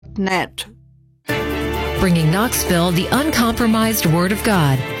net. Bringing Knoxville the uncompromised Word of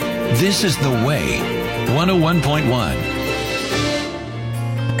God. This is The Way, 101.1.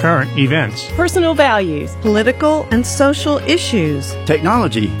 Current events, personal values, Political and social issues.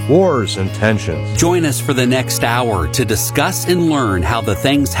 Technology, wars, and tensions. Join us for the next hour to discuss and learn how the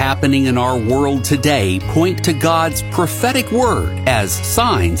things happening in our world today point to God's prophetic word as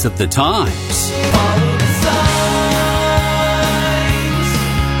signs of the times. Follow the signs,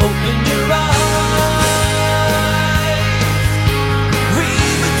 open your eyes,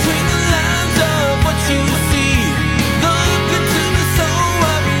 read between the lines of what you see, look into the soul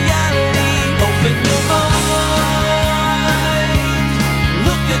of reality, open your mind,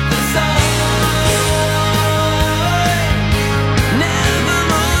 look at the sign, never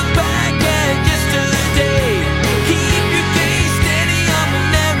look back at yesterday, keep your gaze steady on the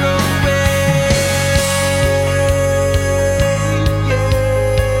narrow way.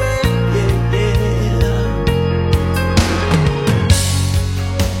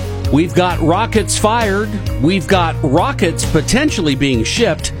 We've got rockets fired. We've got rockets potentially being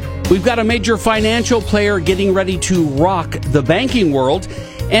shipped. We've got a major financial player getting ready to rock the banking world.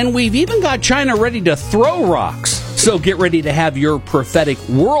 And we've even got China ready to throw rocks. So get ready to have your prophetic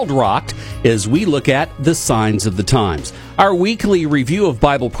world rocked as we look at the signs of the times. Our weekly review of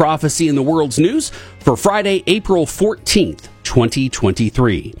Bible prophecy in the world's news for Friday, April 14th,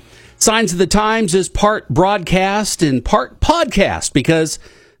 2023. Signs of the Times is part broadcast and part podcast because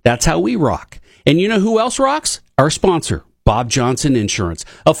that's how we rock. And you know who else rocks? Our sponsor, Bob Johnson Insurance,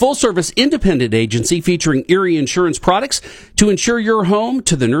 a full-service independent agency featuring Erie insurance products to insure your home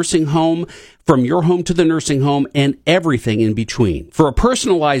to the nursing home, from your home to the nursing home, and everything in between. For a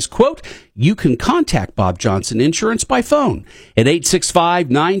personalized quote, you can contact Bob Johnson Insurance by phone at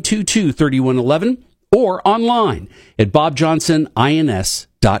 865-922-3111 or online at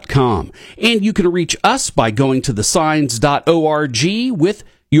bobjohnsonins.com. And you can reach us by going to thesigns.org with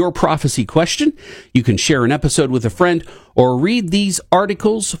your prophecy question. You can share an episode with a friend or read these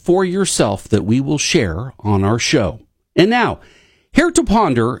articles for yourself that we will share on our show. And now, here to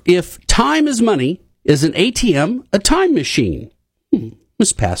ponder if time is money, is an ATM a time machine?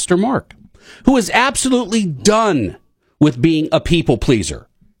 Miss Pastor Mark, who is absolutely done with being a people pleaser,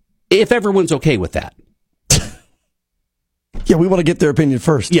 if everyone's okay with that. Yeah, we want to get their opinion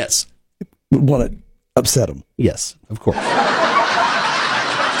first. Yes. We want to upset them. Yes, of course.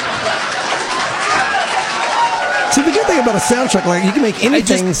 See, the good thing about a soundtrack, like you can make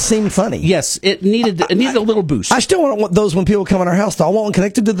anything seem funny. Yes, it needed a little boost. I still want those when people come in our house. Though. I want one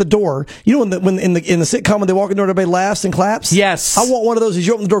connected to the door. You know, when in the sitcom when they walk in the door, everybody laughs and claps. Yes, I want one of those. As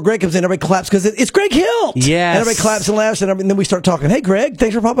you open the door, Greg comes in, everybody claps because it's Greg Hill. Yes, and everybody claps and laughs, and then we start talking. Hey, Greg,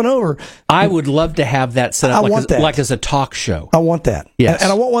 thanks for popping over. I would love to have that set up like as a talk show. I want that. Yes,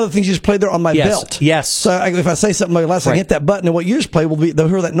 and I want one of the things you just played there on my belt. Yes. So if I say something like last, I hit that button, and what you just played will be they'll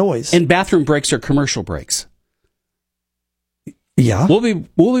hear that noise. And bathroom breaks are commercial breaks. Yeah, we'll be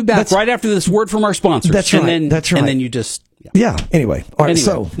back right after this word from our sponsors. That's right. And then you just Anyway, all right.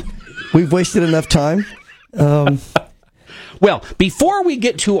 So we've wasted enough time. Well, before we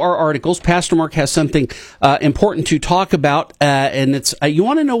get to our articles, Pastor Mark has something important to talk about, and it's you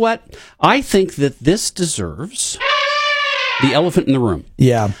want to know what? I think that this deserves the elephant in the room.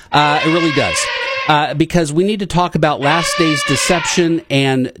 Yeah, it really does. Because we need to talk about last days deception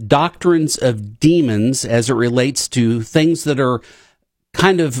and doctrines of demons as it relates to things that are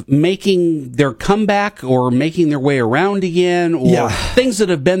kind of making their comeback or making their way around again, or things that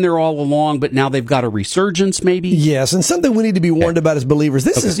have been there all along, but now they've got a resurgence maybe. Yes, and something we need to be warned about as believers.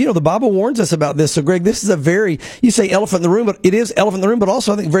 This is, the Bible warns us about this. So, Greg, this is you say elephant in the room, but it is elephant in the room, but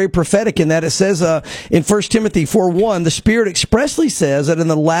also I think very prophetic in that it says in 1 Timothy 4:1, the Spirit expressly says that in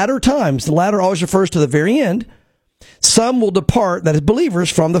the latter times, the latter always refers to the very end, some will depart, that is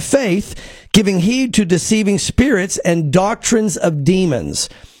believers, from the faith, giving heed to deceiving spirits and doctrines of demons.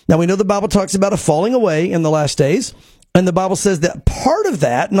 Now, we know the Bible talks about a falling away in the last days, and the Bible says that part of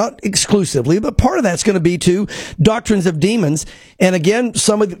that, not exclusively, but part of that's going to be to doctrines of demons. And again,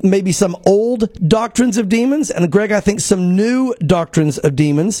 maybe some old doctrines of demons, and Greg, I think some new doctrines of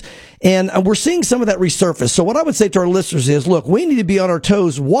demons. And we're seeing some of that resurface. So what I would say to our listeners is, look, we need to be on our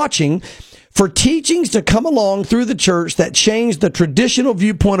toes watching for teachings to come along through the church that change the traditional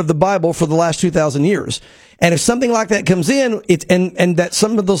viewpoint of the Bible for the last 2,000 years. And if something like that comes in, and that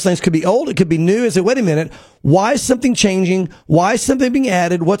some of those things could be old, it could be new, and say, wait a minute, why is something changing? Why is something being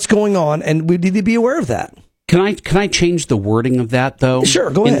added? What's going on? And we need to be aware of that. Can I change the wording of that, though? Sure,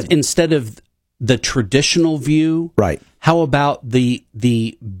 go ahead. Instead of the traditional view, right? How about the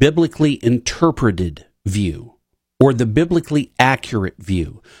biblically interpreted view? or the biblically accurate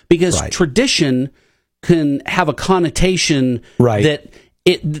view. Because tradition can have a connotation that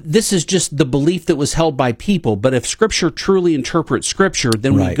this is just the belief that was held by people. But if Scripture truly interprets Scripture,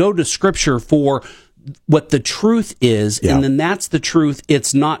 then we go to Scripture for what the truth is, and then that's the truth.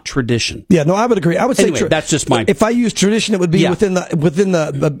 It's not tradition. Yeah, no, I would agree. I would say anyway, that's just my. If I use tradition, it would be within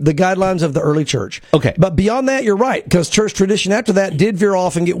the guidelines of the early church. Okay, but beyond that, you're right, because church tradition after that did veer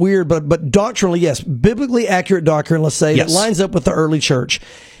off and get weird. But doctrinally, yes, biblically accurate doctrine. Let's say that lines up with the early church.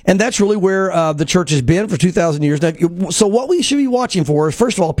 And that's really where the church has been for 2,000 years now. So what we should be watching for is,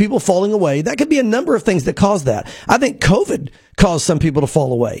 first of all, people falling away. That could be a number of things that cause that. I think COVID caused some people to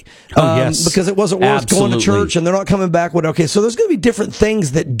fall away. Because it wasn't worth going to church and they're not coming back. Okay, so there's going to be different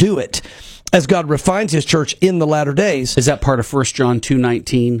things that do it as God refines his church in the latter days. Is that part of 1 John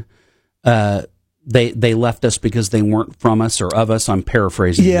 2:19? They left us because they weren't from us or of us. I'm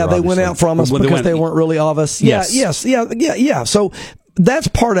paraphrasing. Yeah, they went out from us because they weren't really of us. Yeah. So that's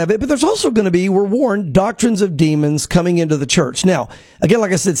part of it, but there's also going to be, we're warned, doctrines of demons coming into the church. Now, again,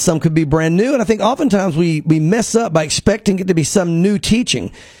 like I said, some could be brand new, and I think oftentimes we mess up by expecting it to be some new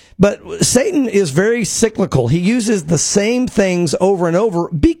teaching. But Satan is very cyclical. He uses the same things over and over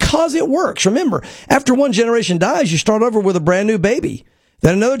because it works. Remember, after one generation dies, you start over with a brand new baby.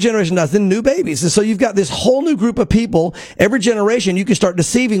 Then another generation dies, then new babies. And so you've got this whole new group of people. Every generation you can start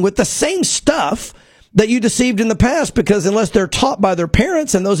deceiving with the same stuff that you deceived in the past, because unless they're taught by their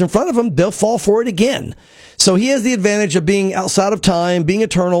parents and those in front of them, they'll fall for it again. So he has the advantage of being outside of time, being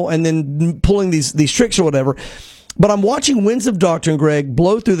eternal, and then pulling these tricks or whatever. But I'm watching winds of doctrine, Greg,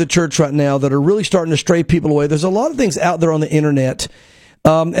 blow through the church right now that are really starting to stray people away. There's a lot of things out there on the internet.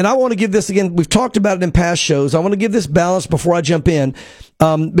 And I want to give this, again, we've talked about it in past shows. I want to give this balance before I jump in,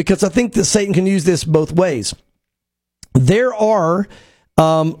 because I think that Satan can use this both ways. There are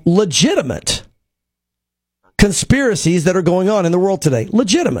legitimate conspiracies that are going on in the world today.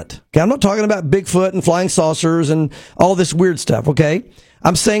 Legitimate. Okay, I'm not talking about Bigfoot and flying saucers and all this weird stuff, okay?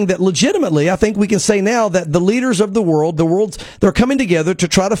 I'm saying that legitimately, I think we can say now that the leaders of the world, they're coming together to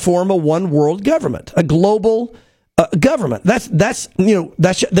try to form a one world government, a global government.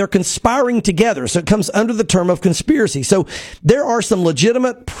 They're conspiring together. So it comes under the term of conspiracy. So there are some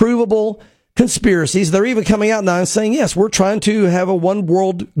legitimate, provable conspiracies. They're even coming out now and saying, yes, we're trying to have a one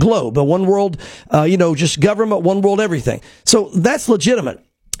world globe, a one world, just government, one world everything. So that's legitimate.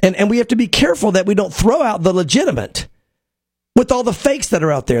 And we have to be careful that we don't throw out the legitimate with all the fakes that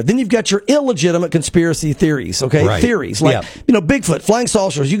are out there. Then you've got your illegitimate conspiracy theories, okay? Right. Theories like, Bigfoot, flying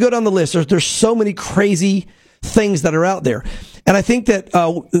saucers. You go down the list. There's so many crazy things that are out there. And I think that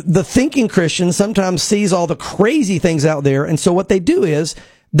the thinking Christian sometimes sees all the crazy things out there. And so what they do is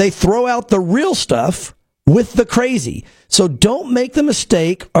they throw out the real stuff with the crazy. So don't make the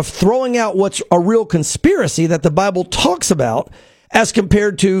mistake of throwing out what's a real conspiracy that the Bible talks about as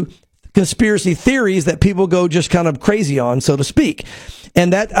compared to conspiracy theories that people go just kind of crazy on, so to speak.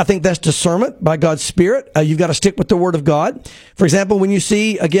 And that, I think that's discernment by God's Spirit. You've got to stick with the Word of God. For example, when you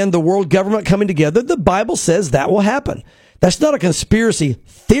see, again, the world government coming together, the Bible says that will happen. That's not a conspiracy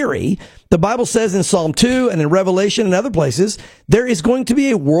theory. The Bible says in Psalm 2 and in Revelation and other places, there is going to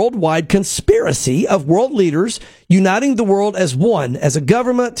be a worldwide conspiracy of world leaders uniting the world as one, as a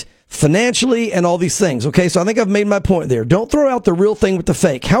government, financially, and all these things. Okay, so I think I've made my point there. Don't throw out the real thing with the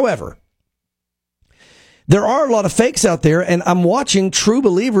fake. However, there are a lot of fakes out there, and I'm watching true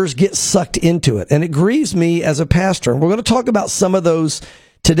believers get sucked into it. And it grieves me as a pastor. And we're going to talk about some of those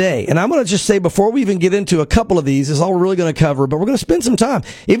today. And I'm going to just say, before we even get into a couple of these, is all we're really going to cover, but we're going to spend some time.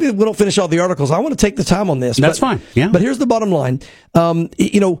 Even if we don't finish all the articles, I want to take the time on this. That's fine. Yeah. But here's the bottom line.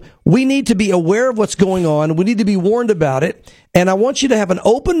 We need to be aware of what's going on. We need to be warned about it. And I want you to have an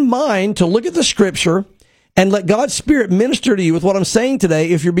open mind to look at the Scripture and let God's Spirit minister to you with what I'm saying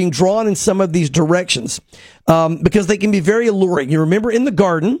today if you're being drawn in some of these directions, because they can be very alluring. You remember in the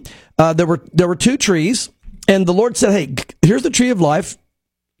garden, there were two trees, and the Lord said, hey, here's the tree of life.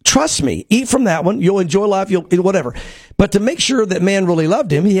 Trust me, eat from that one. You'll enjoy life, whatever. But to make sure that man really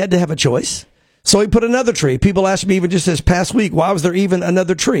loved him, he had to have a choice. So he put another tree. People asked me even just this past week, why was there even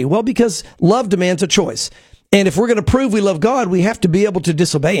another tree? Well, because love demands a choice. And if we're going to prove we love God, we have to be able to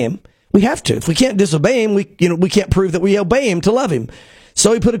disobey him. We have to. If we can't disobey him, we can't prove that we obey him to love him.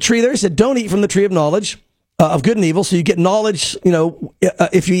 So he put a tree there. He said, don't eat from the tree of knowledge, of good and evil. So you get knowledge,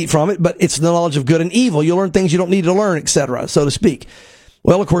 if you eat from it, but it's the knowledge of good and evil. You'll learn things you don't need to learn, etc., so to speak.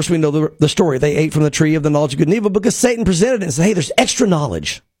 Well, of course, we know the story. They ate from the tree of the knowledge of good and evil because Satan presented it and said, hey, there's extra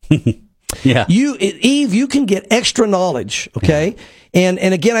knowledge. Yeah. Eve, you can get extra knowledge, okay? Yeah.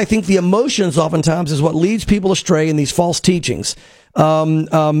 And again, I think the emotions oftentimes is what leads people astray in these false teachings.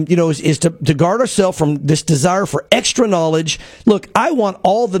 is to guard ourselves from this desire for extra knowledge. Look, I want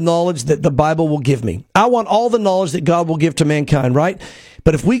all the knowledge that the Bible will give me. I want all the knowledge that God will give to mankind, right?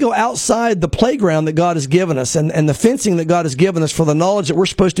 But if we go outside the playground that God has given us and the fencing that God has given us for the knowledge that we're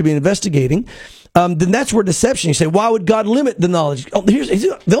supposed to be investigating, then that's where deception. You say, why would God limit the knowledge?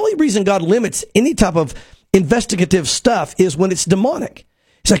 The only reason God limits any type of investigative stuff is when it's demonic.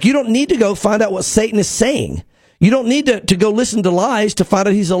 It's like you don't need to go find out what Satan is saying. You don't need to go listen to lies to find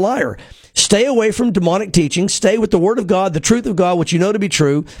out he's a liar. Stay away from demonic teaching. Stay with the Word of God, the truth of God, what you know to be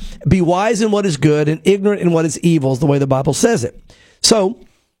true. Be wise in what is good and ignorant in what is evil, is the way the Bible says it. So,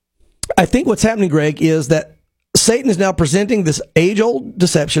 I think what's happening, Greg, is that Satan is now presenting this age-old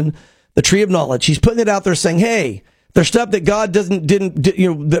deception, the tree of knowledge. He's putting it out there saying, hey, there's stuff that God didn't,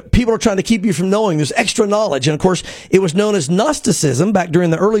 that people are trying to keep you from knowing. There's extra knowledge. And of course, it was known as Gnosticism back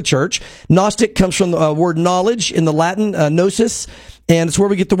during the early church. Gnostic comes from the word knowledge in the Latin, gnosis. And it's where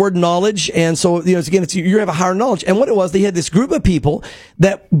we get the word knowledge. And so, you have a higher knowledge. And what it was, they had this group of people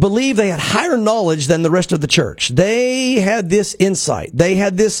that believed they had higher knowledge than the rest of the church. They had this insight. They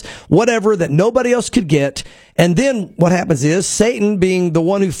had this whatever that nobody else could get. And then what happens is Satan, being the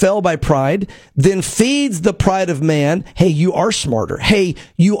one who fell by pride, then feeds the pride of man. Hey, you are smarter. Hey,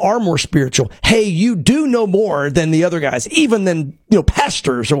 you are more spiritual. Hey, you do know more than the other guys, even than,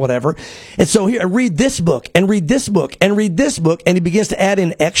 pastors or whatever. And so here, read this book and read this book and read this book. And he begins to add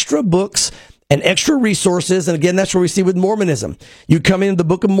in extra books and extra resources. And again, that's where we see with Mormonism. You come into the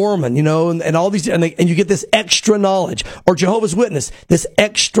Book of Mormon, and all these, and you get this extra knowledge, or Jehovah's Witness, this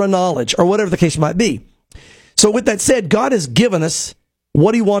extra knowledge, or whatever the case might be. So with that said, God has given us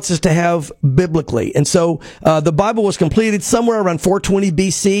what he wants us to have biblically. And so the Bible was completed somewhere around 420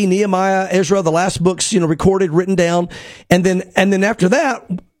 BC, Nehemiah, Ezra, the last books, recorded, written down. And then after that,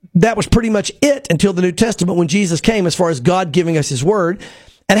 that was pretty much it until the New Testament when Jesus came, as far as God giving us his word.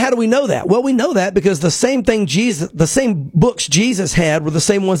 And how do we know that? Well, we know that because the same books Jesus had were the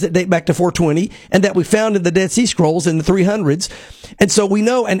same ones that date back to 420 and that we found in the Dead Sea Scrolls in the 300s. And so we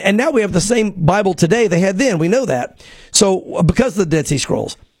know, and now we have the same Bible today they had then. We know that. So because of the Dead Sea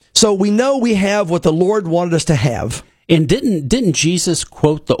Scrolls. So we know we have what the Lord wanted us to have. And didn't Jesus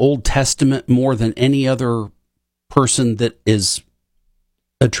quote the Old Testament more than any other person that is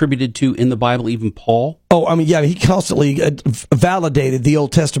attributed to in the Bible, even Paul? Oh, I mean, yeah, he constantly validated the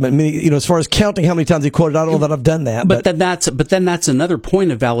Old Testament. I mean, as far as counting how many times he quoted, I don't know that I've done that. But then that's another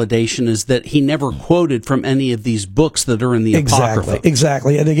point of validation, is that he never quoted from any of these books that are in the Apocrypha.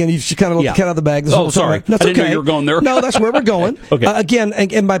 Exactly. And again, you should kind of let the cat out of the bag. Sorry. That's I didn't know you were going there. No, that's where we're going. Okay. Again,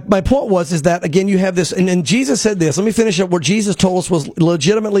 and my point was that, again, you have this, and Jesus said this. Let me finish up where Jesus told us was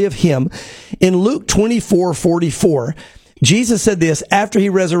legitimately of him. In Luke 24:44, Jesus said this after he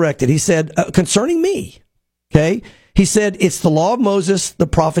resurrected. He said, concerning me, okay? He said, it's the law of Moses, the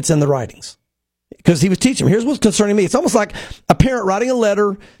prophets, and the writings. Because he was teaching them, here's what's concerning me. It's almost like a parent writing a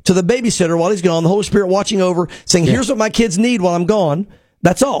letter to the babysitter while he's gone, the Holy Spirit watching over, saying, here's what my kids need while I'm gone.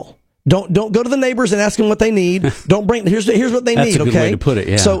 That's all. Don't go to the neighbors and ask them what they need. Don't bring, here's what they need, That's a good okay? way to put it,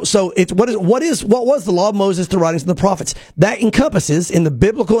 yeah. So it's, what was the law of Moses, the writings, and the prophets? That encompasses, in the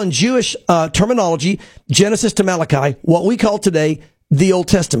biblical and Jewish terminology, Genesis to Malachi, what we call today the Old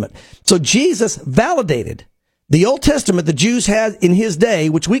Testament. So Jesus validated the Old Testament the Jews had in his day,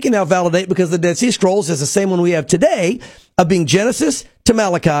 which we can now validate because the Dead Sea Scrolls is the same one we have today, of being Genesis to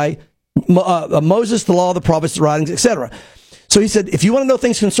Malachi, Moses, the law, the prophets, the writings, etc. So he said, if you want to know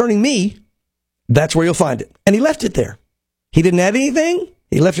things concerning me, that's where you'll find it. And he left it there. He didn't add anything.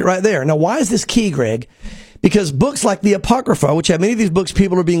 He left it right there. Now, why is this key, Greg? Because books like the Apocrypha, which have many of these books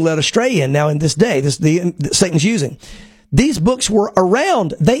people are being led astray in now in this day, Satan's using. These books were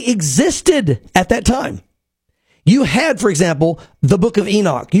around. They existed at that time. You had, for example, the book of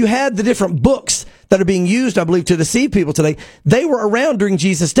Enoch. You had the different books that are being used, I believe, to deceive people today. They were around during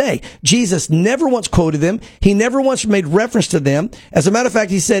Jesus' day. Jesus never once quoted them. He never once made reference to them. As a matter of fact,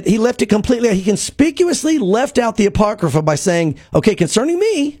 he said he left it completely. He conspicuously left out the Apocrypha by saying, okay, concerning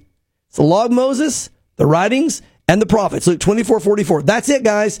me, it's the law of Moses, the writings, and the prophets. Luke 24:44. That's it,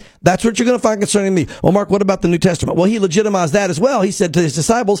 guys. That's what you're going to find concerning me. Well, Mark, what about the New Testament? Well, he legitimized that as well. He said to his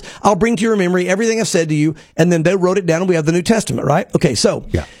disciples, I'll bring to your memory everything I've said to you. And then they wrote it down and we have the New Testament, right? Okay, so.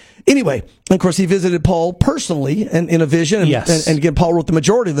 Yeah. Anyway, of course, he visited Paul personally and in a vision. And, yes. And again, Paul wrote the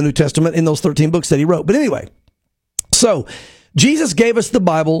majority of the New Testament in those 13 books that he wrote. But anyway, so Jesus gave us the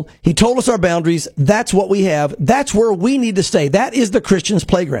Bible. He told us our boundaries. That's what we have. That's where we need to stay. That is the Christian's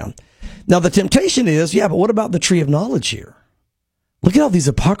playground. Now, the temptation is, but what about the tree of knowledge here? Look at all these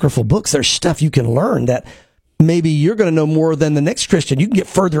apocryphal books. There's stuff you can learn that maybe you're going to know more than the next Christian. You can get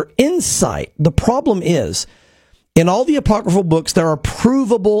further insight. The problem is, In all the apocryphal books, there are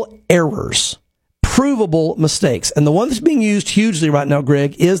provable errors, provable mistakes. And the one that's being used hugely right now,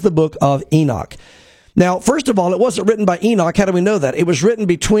 Greg, is the book of Enoch. Now, first of all, it wasn't written by Enoch. How do we know that? It was written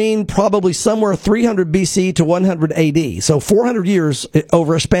between probably somewhere 300 BC to 100 AD. So 400 years,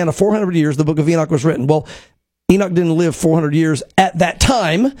 over a span of 400 years, the book of Enoch was written. Well, Enoch didn't live 400 years at that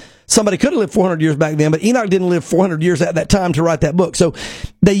time. Somebody could have lived 400 years back then, but Enoch didn't live 400 years at that time to write that book. So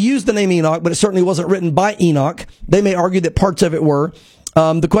they used the name Enoch, but it certainly wasn't written by Enoch. They may argue that parts of it were.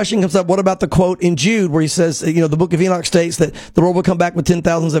 The question comes up, what about the quote in Jude where he says, the book of Enoch states that the Lord will come back with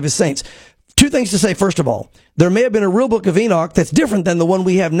 10,000s of his saints? Two things to say. First of all, there may have been a real book of Enoch that's different than the one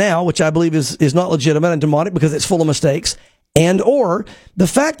we have now, which I believe is not legitimate and demonic because it's full of mistakes. And or the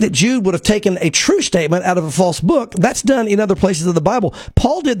fact that Jude would have taken a true statement out of a false book, that's done in other places of the Bible.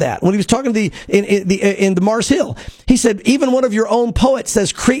 Paul did that when he was talking to in the Mars Hill. He said, even one of your own poets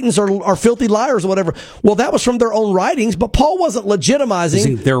says Cretans are filthy liars or whatever. Well, that was from their own writings, but Paul wasn't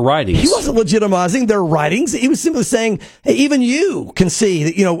legitimizing their writings. He wasn't legitimizing their writings. He was simply saying, hey, even you can see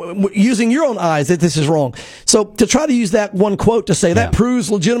that, using your own eyes that this is wrong. So to try to use that one quote to say that proves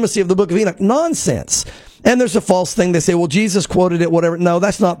legitimacy of the book of Enoch, nonsense. And there's a false thing. They say, well, Jesus quoted it, whatever. No,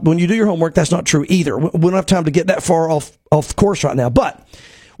 that's not, when you do your homework, that's not true either. We don't have time to get that far off the course right now. But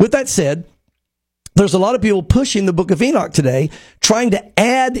with that said, there's a lot of people pushing the book of Enoch today, trying to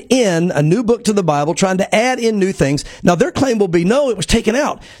add in a new book to the Bible, trying to add in new things. Now, their claim will be, no, it was taken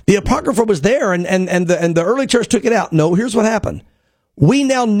out. The Apocrypha was there and the early church took it out. No, here's what happened. We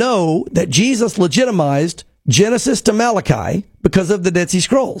now know that Jesus legitimized Genesis to Malachi because of the Dead Sea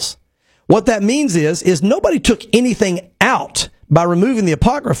Scrolls. What that means is nobody took anything out by removing the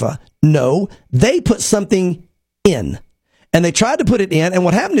Apocrypha. No, they put something in. And they tried to put it in, and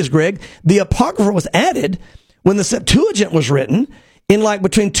what happened is, Greg, the Apocrypha was added when the Septuagint was written in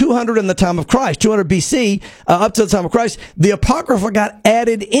between 200 and the time of Christ, 200 BC, up to the time of Christ. The Apocrypha got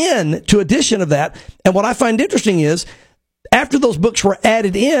added in to addition of that. And what I find interesting is, after those books were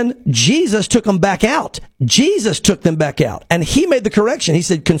added in, Jesus took them back out. Jesus took them back out. And he made the correction. He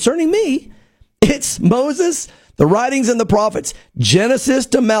said, concerning me, it's Moses, the writings and the prophets, Genesis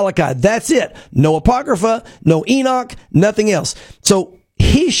to Malachi. That's it. No Apocrypha, no Enoch, nothing else. So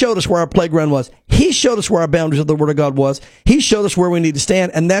he showed us where our playground was. He showed us where our boundaries of the Word of God was. He showed us where we need to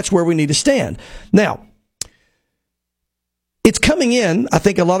stand, and that's where we need to stand. Now, it's coming in. I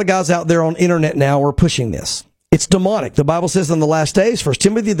think a lot of guys out there on internet now are pushing this. It's demonic. The Bible says in the last days, 1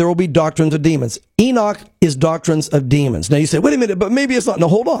 Timothy, there will be doctrines of demons. Enoch is doctrines of demons. Now you say, wait a minute, but maybe it's not. No,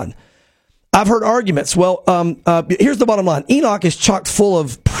 hold on. I've heard arguments. Well, here's the bottom line. Enoch is chock full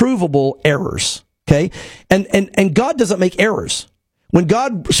of provable errors. Okay. And God doesn't make errors. When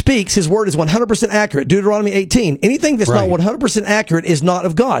God speaks, his word is 100% accurate. Deuteronomy 18. Anything that's not 100% accurate is not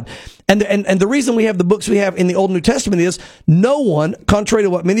of God. And the reason we have the books we have in the Old and New Testament is no one, contrary to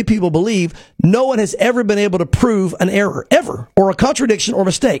what many people believe, no one has ever been able to prove an error, ever, or a contradiction or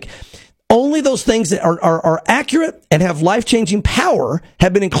mistake. Only those things that are accurate and have life-changing power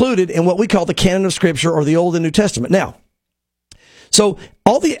have been included in what we call the canon of Scripture or the Old and New Testament. Now, so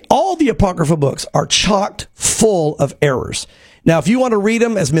all the Apocrypha books are chocked full of errors. Now, if you want to read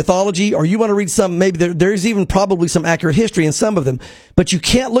them as mythology, or you want to read some, maybe there's even probably some accurate history in some of them, but you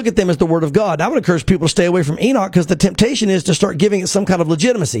can't look at them as the Word of God. I would encourage people to stay away from Enoch because the temptation is to start giving it some kind of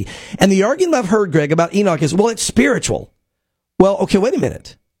legitimacy. And the argument I've heard, Greg, about Enoch is, well, it's spiritual. Well, okay, wait a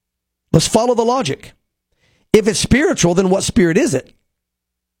minute. Let's follow the logic. If it's spiritual, then what spirit is it?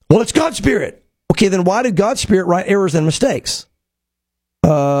 Well, it's God's Spirit. Okay, then why did God's Spirit write errors and mistakes?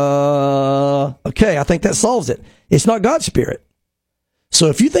 Okay, I think that solves it. It's not God's Spirit. So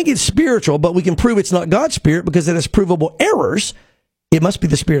if you think it's spiritual, but we can prove it's not God's Spirit because it has provable errors, it must be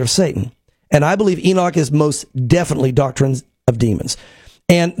the spirit of Satan. And I believe Enoch is most definitely doctrines of demons.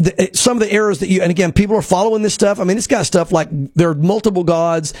 And some of the errors that and again, people are following this stuff. I mean, it's got stuff like there are multiple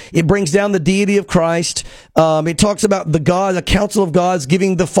gods. It brings down the deity of Christ. It talks about the council of gods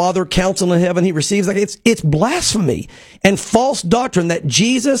giving the Father counsel in heaven. He receives, it's blasphemy and false doctrine that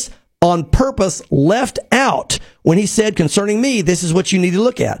Jesus on purpose left out when he said, concerning me, this is what you need to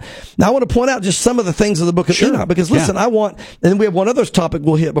look at. Now, I want to point out just some of the things of the book of Enoch, because listen, and then we have one other topic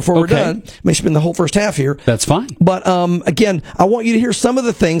we'll hit before we're done. May spend the whole first half here. That's fine. But, again, I want you to hear some of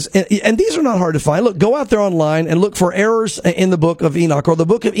the things, and these are not hard to find. Look, go out there online and look for errors in the book of Enoch, or the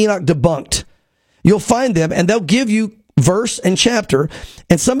book of Enoch debunked. You'll find them, and they'll give you verse and chapter,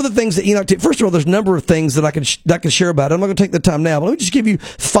 and some of the things that Enoch did. First of all, there's a number of things that I could share about it. I'm not going to take the time now, but let me just give you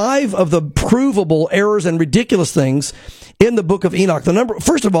 5 of the provable errors and ridiculous things in the book of Enoch.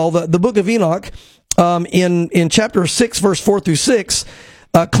 First of all, the book of Enoch, in chapter 6, verse 4 through 6,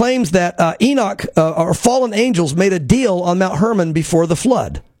 claims that Enoch or fallen angels made a deal on Mount Hermon before the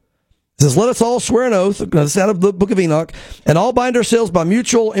flood. It says, let us all swear an oath, this is out of the book of Enoch, and all bind ourselves by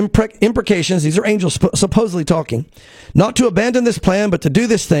mutual imprecations, these are angels supposedly talking, not to abandon this plan, but to do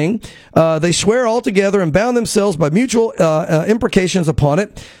this thing. They swear all together and bound themselves by mutual imprecations upon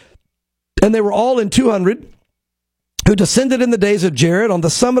it. And they were all in 200, who descended in the days of Jared on the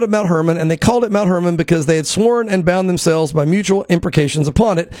summit of Mount Hermon, and they called it Mount Hermon because they had sworn and bound themselves by mutual imprecations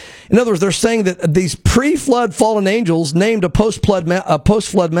upon it. In other words, they're saying that these pre-flood fallen angels named a post-flood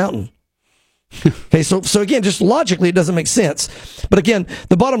mountain. Okay, so again, just logically, it doesn't make sense. But again,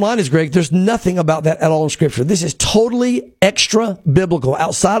 the bottom line is, Greg, there's nothing about that at all in Scripture. This is totally extra biblical,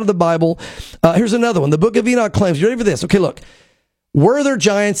 outside of the Bible. Here's another one. The book of Enoch claims, you ready for this? Okay, look. Were there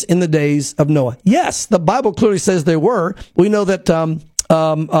giants in the days of Noah? Yes, the Bible clearly says there were. We know that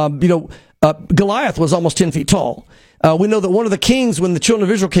Goliath was almost 10 feet tall. We know that one of the kings, when the children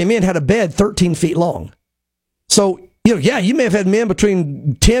of Israel came in, had a bed 13 feet long. So, you may have had men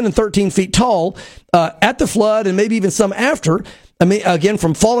between 10 and 13 feet tall at the flood, and maybe even some after. I mean, again,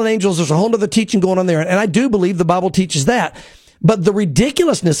 from fallen angels, there's a whole other teaching going on there, and I do believe the Bible teaches that. But the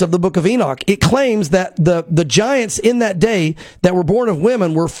ridiculousness of the book of Enoch, it claims that the giants in that day that were born of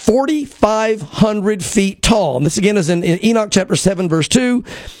women were 4,500 feet tall. And this again is in Enoch chapter 7, verse 2.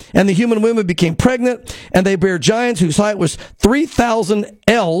 And the human women became pregnant, and they bare giants whose height was 3,000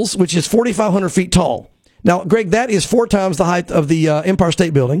 ells, which is 4,500 feet tall. Now, Greg, that is 4 times the height of the Empire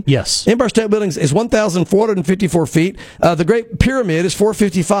State Building. Yes. Empire State Building is 1,454 feet. The Great Pyramid is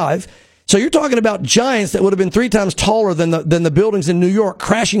 455. So you're talking about giants that would have been 3 times taller than the buildings in New York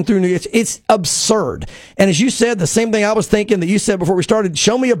crashing through New York. It's absurd. And as you said, the same thing I was thinking that you said before we started,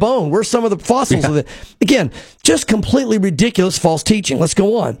 show me a bone. Where's some of the fossils of it? Again, just completely ridiculous false teaching. Let's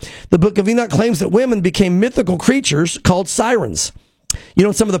go on. The book of Enoch claims that women became mythical creatures called sirens. You know,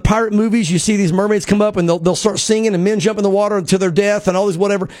 in some of the pirate movies, you see these mermaids come up and they'll start singing and men jump in the water to their death and all these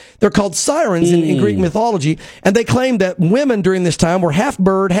whatever. They're called sirens in Greek mythology. And they claim that women during this time were half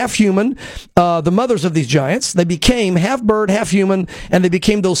bird, half human, the mothers of these giants. They became half bird, half human, and they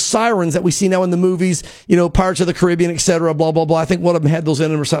became those sirens that we see now in the movies, Pirates of the Caribbean, etc., blah, blah, blah. I think one of them had those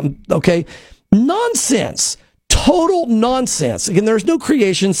in them or something. Okay. Nonsense. Total nonsense. Again, there's no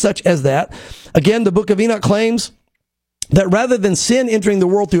creation such as that. Again, the book of Enoch claims that rather than sin entering the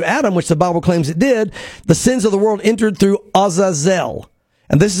world through Adam, which the Bible claims it did, the sins of the world entered through Azazel.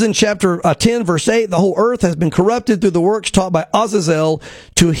 And this is in chapter 10, verse 8. The whole earth has been corrupted through the works taught by Azazel.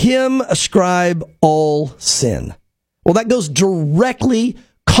 To him ascribe all sin. Well, that goes directly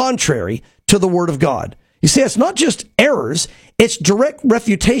contrary to the Word of God. You see, it's not just errors, it's direct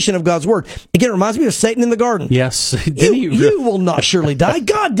refutation of God's Word. Again, it reminds me of Satan in the garden. Yes. You will not surely die.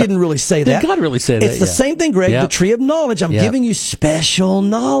 God didn't really say that. Did God really say that? It's the same thing, Greg. Yep. The tree of knowledge. I'm giving you special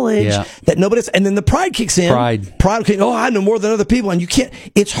knowledge that nobody else. And then the pride kicks in. Pride. Oh, I know more than other people. And you can't.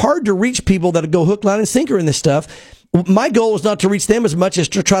 It's hard to reach people that go hook, line, and sinker in this stuff. My goal is not to reach them as much as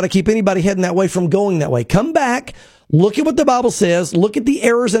to try to keep anybody heading that way from going that way. Come back. Look at what the Bible says. Look at the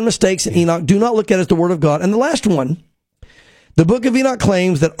errors and mistakes in Enoch. Do not look at it as the Word of God. And the last one, the book of Enoch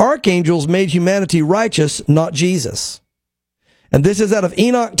claims that archangels made humanity righteous, not Jesus. And this is out of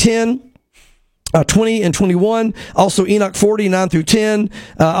Enoch 10, 20 and 21. Also Enoch 40, 9 through 10.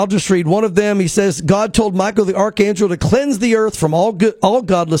 I'll just read one of them. He says, God told Michael the archangel to cleanse the earth from all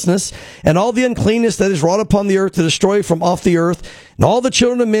godlessness and all the uncleanness that is wrought upon the earth, to destroy from off the earth. And all the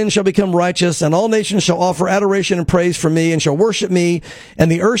children of men shall become righteous, and all nations shall offer adoration and praise for me, and shall worship me.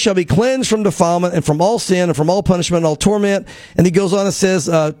 And the earth shall be cleansed from defilement, and from all sin, and from all punishment, and all torment. And he goes on and says,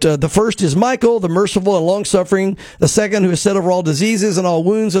 the first is Michael, the merciful and long-suffering. The second, who is set over all diseases and all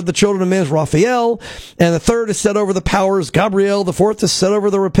wounds of the children of men, is Raphael. And the third is set over the powers, Gabriel. The fourth is set over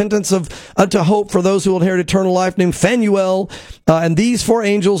the repentance unto hope for those who will inherit eternal life, named Phanuel. And these 4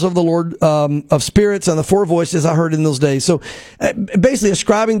 angels of the Lord of spirits, and the 4 voices I heard in those days. So basically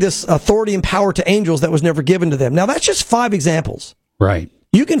ascribing this authority and power to angels that was never given to them. Now, that's just 5 examples. Right.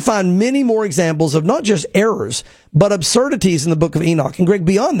 You can find many more examples of not just errors, but absurdities in the book of Enoch. And Greg,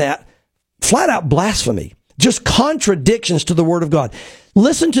 beyond that, flat out blasphemy. Just contradictions to the Word of God.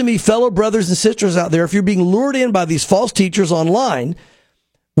 Listen to me, fellow brothers and sisters out there. If you're being lured in by these false teachers online,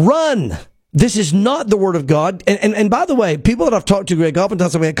 run. This is not the Word of God. And by the way, people that I've talked to, Greg,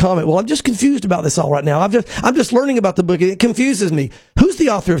 oftentimes have made a comment, well, I'm just confused about this all right now. I'm just learning about the book. It confuses me. Who's the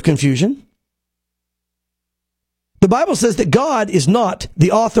author of confusion? The Bible says that God is not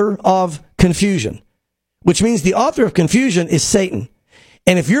the author of confusion, which means the author of confusion is Satan.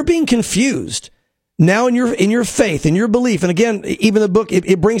 And if you're being confused, Now in your faith, in your belief, and again, even the book,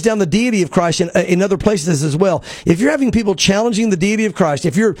 it brings down the deity of Christ in other places as well. If you're having people challenging the deity of Christ,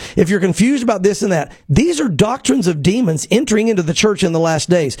 if you're confused about this and that, these are doctrines of demons entering into the church in the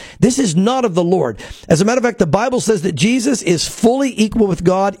last days. This is not of the Lord. As a matter of fact, the Bible says that Jesus is fully equal with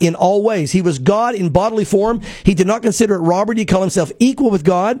God in all ways. He was God in bodily form. He did not consider it robbery to call himself equal with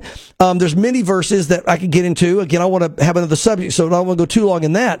God. There's many verses that I could get into. Again, I want to have another subject, so I don't want to go too long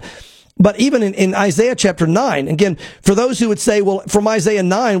in that. But even in Isaiah chapter 9, again, for those who would say, well, from Isaiah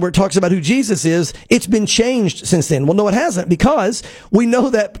 9, where it talks about who Jesus is, it's been changed since then. Well, no, it hasn't, because we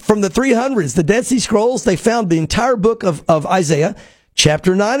know that from the 300s, the Dead Sea Scrolls, they found the entire book of Isaiah.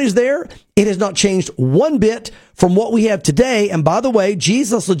 Chapter 9 is there. It has not changed one bit from what we have today. And by the way,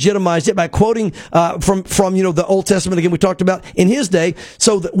 Jesus legitimized it by quoting from the Old Testament, again, we talked about in his day.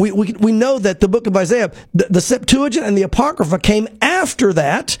 So that we know that the book of Isaiah, the Septuagint and the Apocrypha came after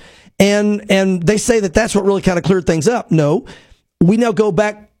that. And they say that that's what really kind of cleared things up. No, we now go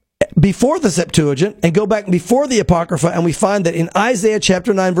back before the Septuagint and go back before the Apocrypha, and we find that in Isaiah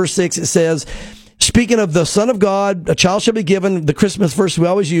chapter 9, verse 6, it says, speaking of the Son of God, a child shall be given, the Christmas verse we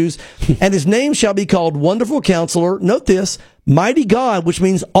always use, and his name shall be called Wonderful Counselor. Note this, Mighty God, which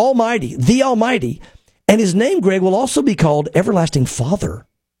means Almighty, the Almighty. And his name, Greg, will also be called Everlasting Father.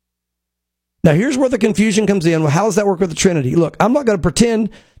 Now, here's where the confusion comes in. Well, how does that work with the Trinity? Look, I'm not going to pretend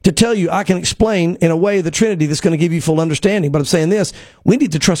to tell you I can explain in a way the Trinity that's going to give you full understanding, but I'm saying this, we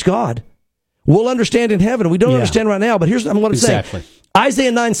need to trust God. We'll understand in heaven. We don't understand right now, but here's what I'm going to say.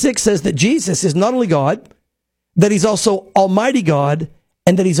 Isaiah 9:6 says that Jesus is not only God, that he's also Almighty God,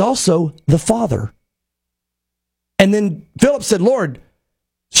 and that he's also the Father. And then Philip said, Lord,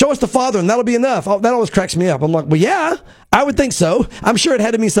 show us the Father, and that'll be enough. Oh, that always cracks me up. I'm like, well, yeah, I would think so. I'm sure it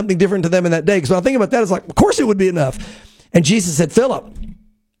had to mean something different to them in that day, because when I think about that, it's like, of course it would be enough. And Jesus said, Philip,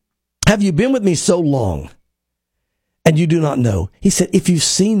 have you been with me so long, and you do not know? He said, if you've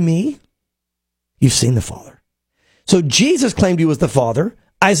seen me, you've seen the Father. So Jesus claimed he was the Father.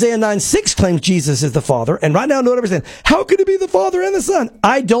 Isaiah 9:6 claims Jesus is the Father. And right now, know what I'm saying. How could it be the Father and the Son?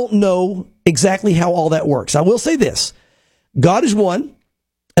 I don't know exactly how all that works. I will say this. God is one.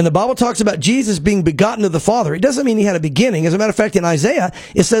 And the Bible talks about Jesus being begotten of the Father. It doesn't mean he had a beginning. As a matter of fact, in Isaiah,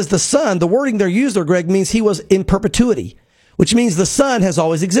 it says the Son, the wording they're used there, Greg, means he was in perpetuity, which means the Son has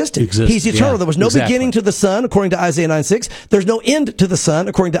always existed. He's eternal. There was no beginning to the Son, according to Isaiah 9:6. There's no end to the Son,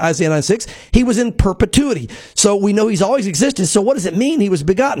 according to Isaiah 9:6. He was in perpetuity. So we know he's always existed. So what does it mean he was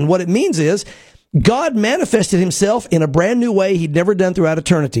begotten? What it means is God manifested himself in a brand new way he'd never done throughout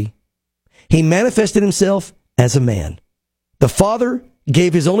eternity. He manifested himself as a man. The Father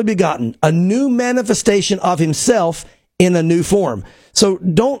gave his only begotten, a new manifestation of himself in a new form. So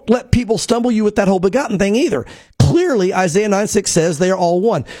don't let people stumble you with that whole begotten thing either. Clearly, Isaiah 9:6 says they are all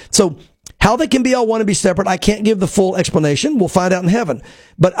one. So how they can be all one and be separate, I can't give the full explanation. We'll find out in heaven.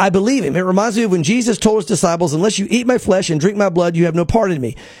 But I believe him. It reminds me of when Jesus told his disciples, unless you eat my flesh and drink my blood, you have no part in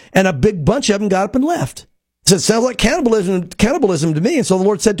me. And a big bunch of them got up and left. So it sounds like cannibalism to me. And so the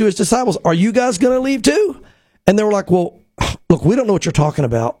Lord said to his disciples, are you guys going to leave too? And they were like, well, look, we don't know what you're talking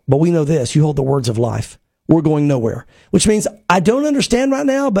about, but we know this. You hold the words of life. We're going nowhere, which means I don't understand right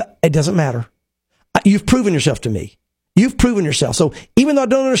now, but it doesn't matter. You've proven yourself to me. You've proven yourself. So even though I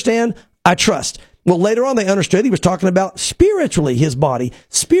don't understand, I trust. Well, later on, they understood he was talking about spiritually his body,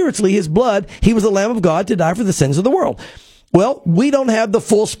 spiritually his blood. He was the Lamb of God to die for the sins of the world. Well, we don't have the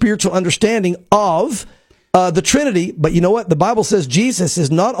full spiritual understanding of the Trinity, but you know what? The Bible says Jesus is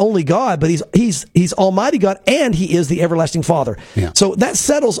not only God, but he's Almighty God, and he is the everlasting Father. Yeah. So that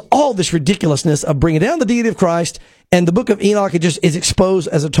settles all this ridiculousness of bringing down the deity of Christ, and the book of Enoch, it just is exposed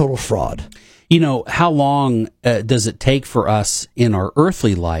as a total fraud. You know, how long does it take for us in our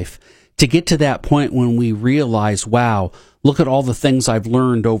earthly life to get to that point when we realize, wow, look at all the things I've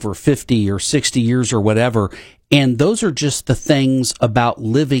learned over 50 or 60 years or whatever, and those are just the things about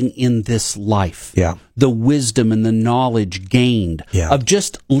living in this life. Yeah. The wisdom and the knowledge gained of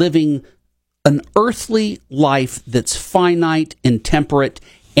just living an earthly life that's finite and temperate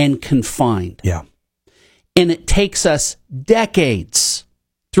and confined. Yeah. And it takes us decades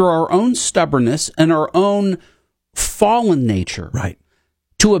through our own stubbornness and our own fallen nature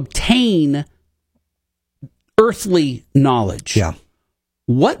to obtain earthly knowledge. Yeah.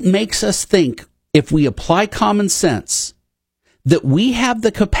 What makes us think, if we apply common sense, that we have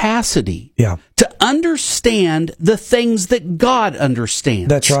the capacity to understand the things that God understands?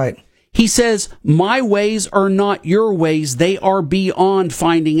 That's right. He says, my ways are not your ways. They are beyond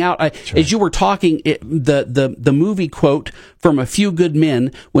finding out. As you were talking, the movie quote from A Few Good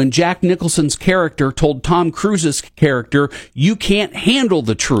Men, when Jack Nicholson's character told Tom Cruise's character, you can't handle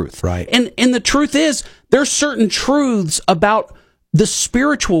the truth. Right. And the truth is, there's certain truths about the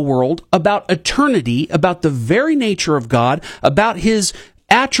spiritual world, about eternity, about the very nature of God, about his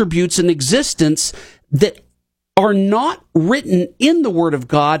attributes and existence that are not written in the Word of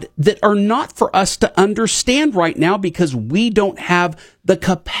God, that are not for us to understand right now because we don't have the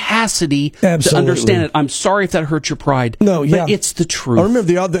capacity to understand it. I'm sorry if that hurts your pride. No, yeah. But it's the truth. I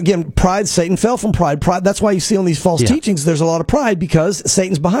remember, again, pride, Satan fell from pride. Pride. That's why you see on these false teachings, there's a lot of pride because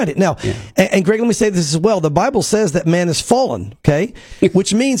Satan's behind it. Now, and Greg, let me say this as well. The Bible says that man is fallen, okay?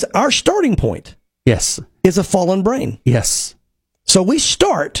 Which means our starting point is a fallen brain. Yes. So we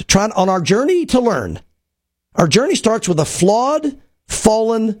start trying on our journey to learn. Our journey starts with a flawed,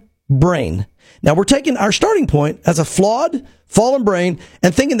 fallen brain. Now, we're taking our starting point as a flawed, fallen brain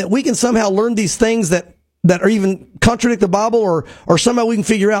and thinking that we can somehow learn these things that are even contradict the Bible or somehow we can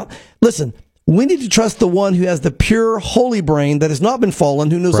figure out. Listen, we need to trust the one who has the pure, holy brain that has not been fallen,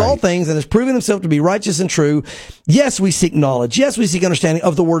 who knows all things and has proven himself to be righteous and true. Yes, we seek knowledge. Yes, we seek understanding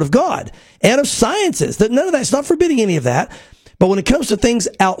of the Word of God and of sciences. That none of that's not forbidding any of that. But when it comes to things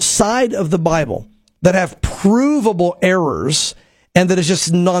outside of the Bible, that have provable errors and that is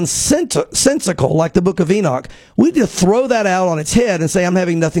just nonsensical, like the book of Enoch, we need to throw that out on its head and say, I'm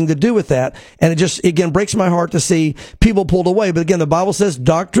having nothing to do with that. And it just, again, breaks my heart to see people pulled away. But again, the Bible says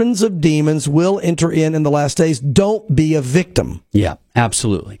doctrines of demons will enter in the last days. Don't be a victim. Yeah,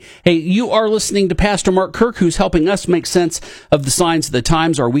 absolutely. Hey, you are listening to Pastor Mark Kirk, who's helping us make sense of the signs of the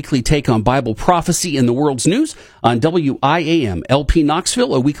times, our weekly take on Bible prophecy in the world's news on WIAM LP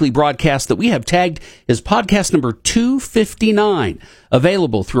Knoxville, a weekly broadcast that we have tagged as podcast number 259,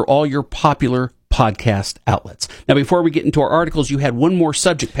 available through all your popular podcast outlets. Now, before we get into our articles, you had one more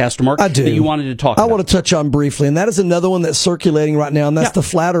subject, Pastor Mark, that you wanted to talk about. I want to touch on briefly, and that is another one that's circulating right now, and that's the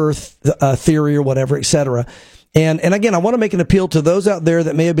flat earth theory or whatever, etc. And again, I want to make an appeal to those out there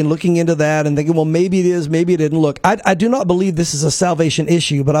that may have been looking into that and thinking, well, maybe it is, maybe it didn't. Look, I do not believe this is a salvation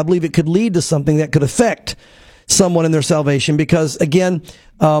issue, but I believe it could lead to something that could affect someone in their salvation because, again,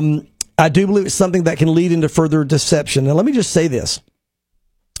 I do believe it's something that can lead into further deception. Now, let me just say this.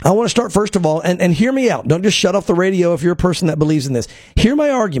 I want to start, first of all, and hear me out. Don't just shut off the radio if you're a person that believes in this. Hear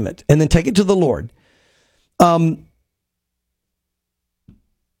my argument and then take it to the Lord. For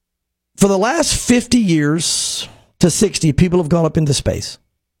the last 50 years to 60, people have gone up into space.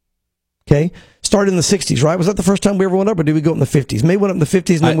 Okay? Started in the 60s, right? Was that the first time we ever went up, or did we go up in the 50s? Maybe went up in the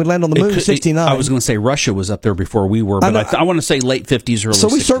 50s, and then we landed on the moon in 69. I was going to say Russia was up there before we were, but I want to say late 50s, early 60s. So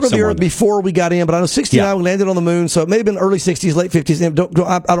we circled the Earth before we got in, but I know 69 we landed on the moon, so it may have been early 60s, late 50s.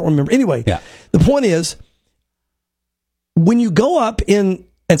 I don't remember. Anyway, the point is, when you go up in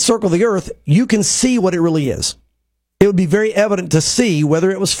and circle the Earth, you can see what it really is. It would be very evident to see whether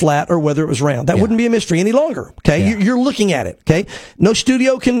it was flat or whether it was round. That wouldn't be a mystery any longer. Okay, you're looking at it. Okay, no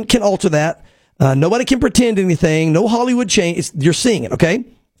studio can alter that. Nobody can pretend anything. No Hollywood chain. You're seeing it. Okay.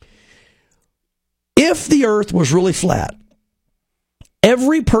 If the Earth was really flat,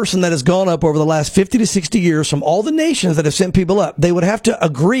 every person that has gone up over the last 50 to 60 years from all the nations that have sent people up, they would have to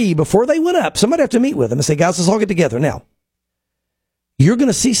agree before they went up. Somebody have to meet with them and say, guys, let's all get together now. You're going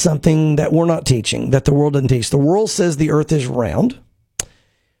to see something that we're not teaching, that the world doesn't teach. The world says the Earth is round.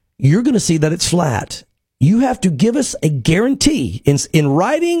 You're going to see that it's flat. You have to give us a guarantee in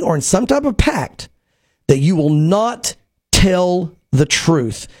writing or in some type of pact that you will not tell the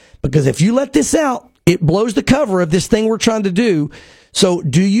truth. Because if you let this out, it blows the cover of this thing we're trying to do. So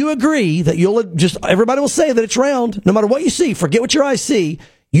do you agree that everybody will say that it's round, no matter what you see, forget what your eyes see.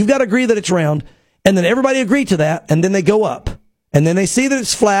 You've got to agree that it's round. And then everybody agree to that. And then they go up. And then they see that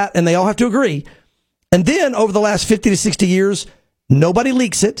it's flat, and they all have to agree. And then, over the last 50 to 60 years, nobody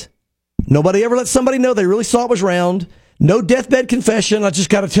leaks it. Nobody ever lets somebody know they really saw it was round. No deathbed confession. I just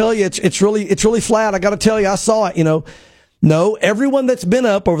got to tell you, it's really flat. I got to tell you, I saw it, No, everyone that's been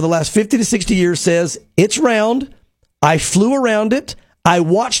up over the last 50 to 60 years says, it's round. I flew around it. I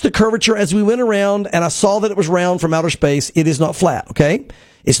watched the curvature as we went around, and I saw that it was round from outer space. It is not flat, okay?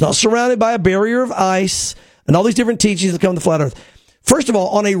 It's not surrounded by a barrier of ice and all these different teachings that come to the flat earth. First of all,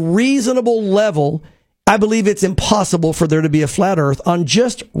 on a reasonable level, I believe it's impossible for there to be a flat earth on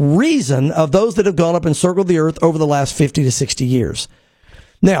just reason of those that have gone up and circled the earth over the last 50 to 60 years.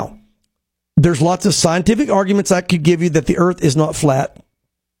 Now, there's lots of scientific arguments I could give you that the earth is not flat.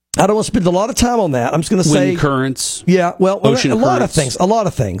 I don't want to spend a lot of time on that. I'm just going to say wind currents. Yeah, well, ocean a lot currents.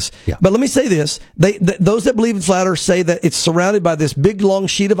 of things. Yeah. But let me say this: those that believe in flat Earth say that it's surrounded by this big long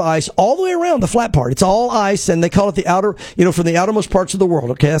sheet of ice all the way around the flat part. It's all ice, and they call it the outer, from the outermost parts of the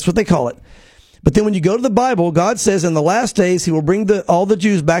world. Okay, that's what they call it. But then when you go to the Bible, God says in the last days He will bring all the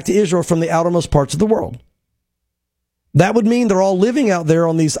Jews back to Israel from the outermost parts of the world. That would mean they're all living out there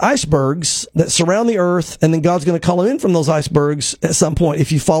on these icebergs that surround the earth, and then God's going to call them in from those icebergs at some point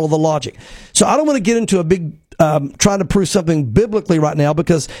if you follow the logic. So I don't want to get into a big trying to prove something biblically right now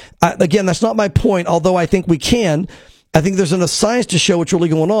because, again, that's not my point, although I think we can. I think there's enough science to show what's really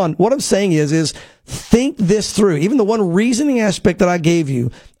going on. What I'm saying is think this through. Even the one reasoning aspect that I gave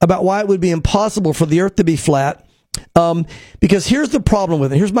you about why it would be impossible for the earth to be flat, because here's the problem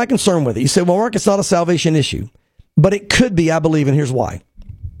with it. Here's my concern with it. You say, well, Mark, it's not a salvation issue. But it could be, I believe, and here's why.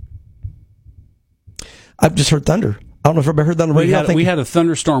 I've just heard thunder. I don't know if everybody heard that on the radio. We had a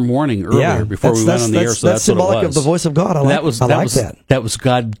thunderstorm warning earlier before we went on the air, so that's symbolic what it was. of the voice of God. I like that. That was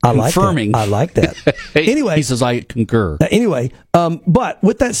God confirming. I like that. Anyway, He says, I concur. But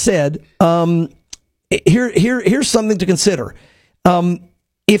with that said, here's something to consider.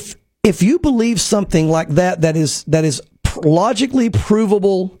 If you believe something like that is logically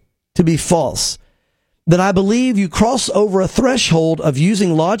provable to be false, then I believe you cross over a threshold of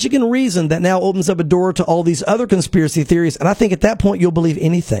using logic and reason that now opens up a door to all these other conspiracy theories. And I think at that point, you'll believe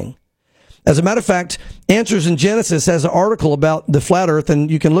anything. As a matter of fact, Answers in Genesis has an article about the flat earth, and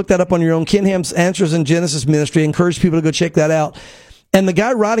you can look that up on your own. Ken Ham's Answers in Genesis ministry. I encourage people to go check that out. And the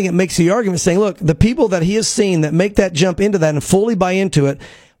guy writing it makes the argument saying, look, the people that he has seen that make that jump into that and fully buy into it,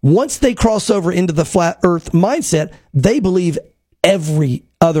 once they cross over into the flat earth mindset, they believe every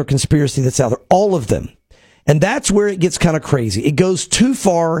other conspiracy that's out there, all of them. And that's where it gets kind of crazy. It goes too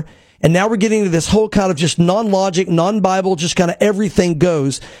far, and now we're getting into this whole kind of just non-logic, non-Bible, just kind of everything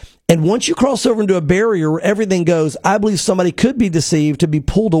goes. And once you cross over into a barrier where everything goes, I believe somebody could be deceived to be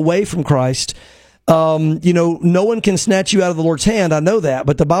pulled away from Christ. No one can snatch you out of the Lord's hand. I know that,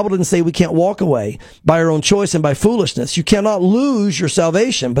 but the Bible didn't say we can't walk away by our own choice and by foolishness. You cannot lose your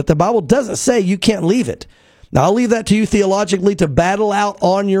salvation, but the Bible doesn't say you can't leave it. Now, I'll leave that to you theologically to battle out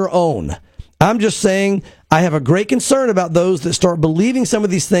on your own. I'm just saying I have a great concern about those that start believing some of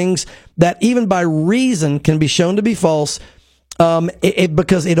these things that even by reason can be shown to be false,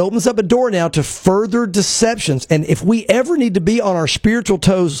 because it opens up a door now to further deceptions. And if we ever need to be on our spiritual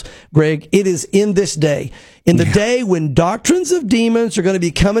toes, Greg, it is in this day. In the day when doctrines of demons are going to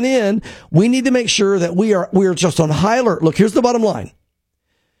be coming in, we need to make sure that we are just on high alert. Look, here's the bottom line.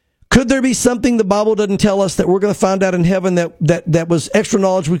 Could there be something the Bible doesn't tell us that we're going to find out in heaven that was extra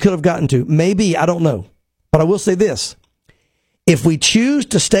knowledge we could have gotten to? Maybe, I don't know. But I will say this. If we choose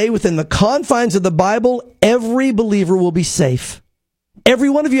to stay within the confines of the Bible, every believer will be safe. Every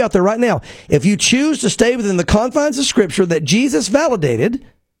one of you out there right now, if you choose to stay within the confines of Scripture that Jesus validated,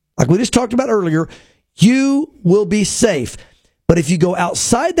 like we just talked about earlier, you will be safe. But if you go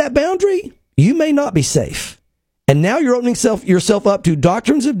outside that boundary, you may not be safe. And now you're opening yourself up to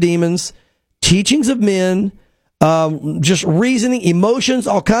doctrines of demons, teachings of men, just reasoning, emotions,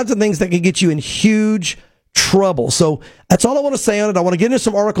 all kinds of things that can get you in huge trouble. So that's all I want to say on it. I want to get into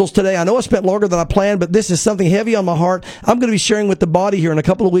some articles today. I know I spent longer than I planned, but this is something heavy on my heart. I'm going to be sharing with the body here in a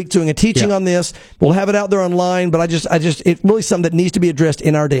couple of weeks, doing a teaching on this. We'll have it out there online, but it's really something that needs to be addressed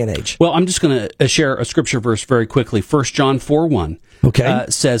in our day and age. Well, I'm just going to share a scripture verse very quickly. 1 John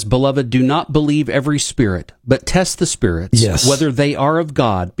 4:1 says, "Beloved, do not believe every spirit, but test the spirits, whether they are of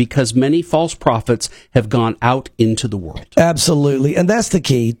God, because many false prophets have gone out into the world." Absolutely. And that's the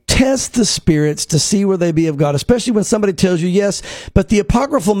key. Test the spirits to see where they be of God, especially when somebody tells you, yes, but the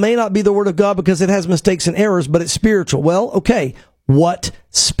apocryphal may not be the word of God because it has mistakes and errors, but it's spiritual. Well, okay, what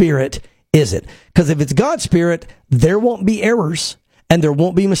spirit is it? Because if it's God's spirit, there won't be errors and there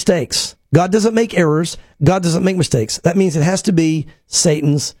won't be mistakes. God doesn't make errors. God doesn't make mistakes. That means it has to be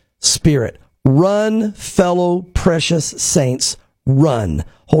Satan's spirit. Run, fellow precious saints, run.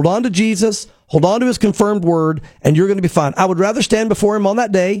 Hold on to Jesus. Hold on to his confirmed word, and you're going to be fine. I would rather stand before him on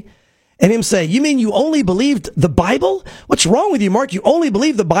that day and him say, you mean you only believed the Bible? What's wrong with you, Mark? You only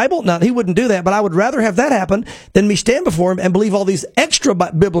believe the Bible? Now, he wouldn't do that, but I would rather have that happen than me stand before him and believe all these extra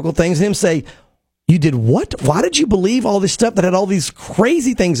biblical things and him say, you did what? Why did you believe all this stuff that had all these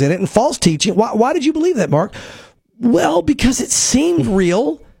crazy things in it and false teaching? Why did you believe that, Mark? Well, because it seemed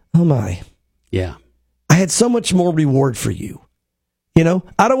real. Oh, my. Yeah. I had so much more reward for you. You know,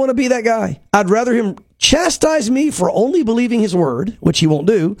 I don't want to be that guy. I'd rather him chastise me for only believing his word, which he won't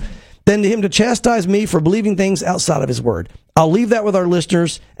do, than him to chastise me for believing things outside of his word. I'll leave that with our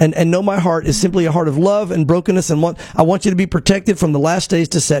listeners, and know my heart is simply a heart of love and brokenness, and I want you to be protected from the last days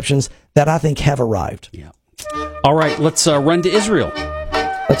deceptions that I think have arrived. Yeah. All right, let's run to Israel.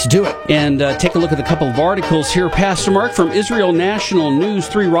 Let's do it. And take a look at a couple of articles here. Pastor Mark, from Israel National News,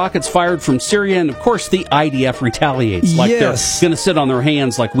 3 rockets fired from Syria, and of course the IDF retaliates. Like they're going to sit on their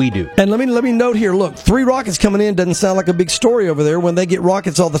hands like we do. And let me note here, look, 3 rockets coming in doesn't sound like a big story over there when they get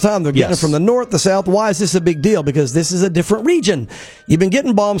rockets all the time. They're getting them from the north, the south. Why is this a big deal? Because this is a different region. You've been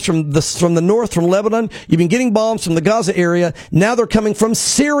getting bombs from the north, from Lebanon. You've been getting bombs from the Gaza area. Now they're coming from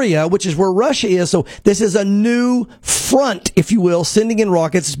Syria, which is where Russia is. So this is a new front, if you will, sending in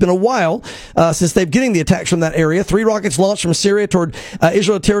rockets. It's been a while since they've getting the attacks from that area. 3 rockets launched from Syria toward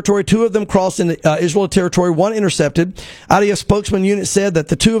Israel territory. 2 of them crossed into Israel territory. 1 intercepted. IDF spokesman unit said that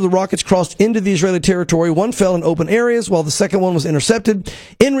the 2 of the rockets crossed into the Israeli territory. 1 fell in open areas, while the second one was intercepted.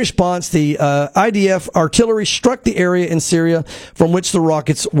 In response, the IDF artillery struck the area in Syria from which the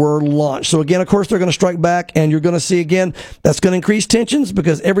rockets were launched. So again, of course, they're going to strike back, and you're going to see again that's going to increase tensions,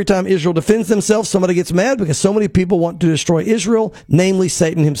 because every time Israel defends themselves, somebody gets mad because so many people want to destroy Israel, namely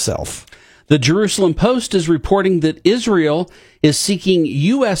Satan himself. The Jerusalem Post is reporting that Israel is seeking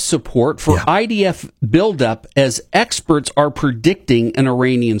U.S. support for IDF buildup as experts are predicting an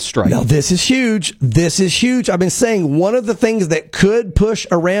Iranian strike. Now, this is huge. This is huge. I've been saying one of the things that could push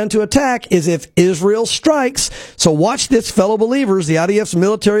Iran to attack is if Israel strikes. So watch this, fellow believers. The IDF's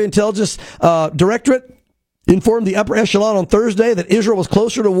military intelligence directorate informed the upper echelon on Thursday that Israel was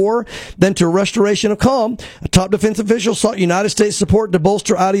closer to war than to restoration of calm. A top defense official sought United States support to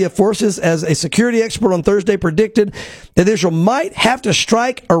bolster IDF forces, as a security expert on Thursday predicted that Israel might have to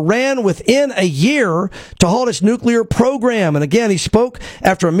strike Iran within a year to halt its nuclear program. And again, he spoke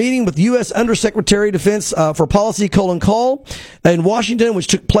after a meeting with U.S. Undersecretary of Defense for Policy Colin Kahl in Washington, which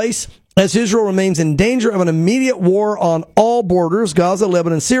took place as Israel remains in danger of an immediate war on all borders, Gaza,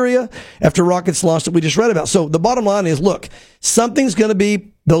 Lebanon, Syria, after rockets launched that we just read about. So the bottom line is, look, something's going to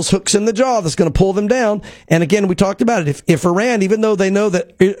be those hooks in the jaw that's going to pull them down. And again, we talked about it. If Iran, even though they know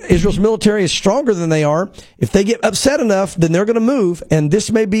that Israel's military is stronger than they are, if they get upset enough, then they're going to move. And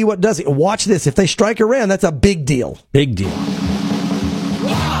this may be what does it. Watch this. If they strike Iran, that's a big deal. Big deal.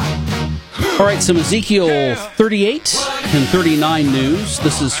 All right, some Ezekiel 38 and 39 news.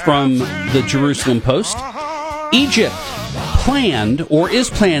 This is from the Jerusalem Post. Egypt planned, or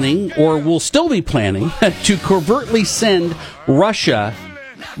is planning, or will still be planning, to covertly send Russia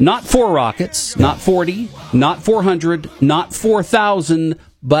not 4 rockets, not 40, not 400, not 4,000,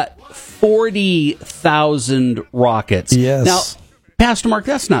 but 40,000 rockets. Yes. Now, Pastor Mark,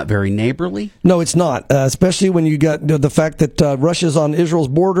 that's not very neighborly. No, it's not, especially when you got the fact that Russia's on Israel's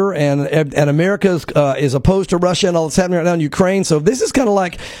border, and America is opposed to Russia and all that's happening right now in Ukraine. So this is kind of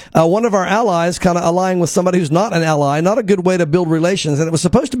like one of our allies kind of allying with somebody who's not an ally, not a good way to build relations. And it was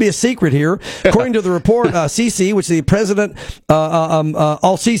supposed to be a secret here. According to the report, Sisi, which is the president,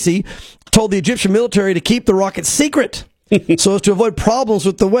 al-Sisi, told the Egyptian military to keep the rockets secret, so as to avoid problems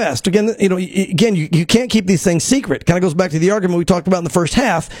with the West. Again, you can't keep these things secret. Kind of goes back to the argument we talked about in the first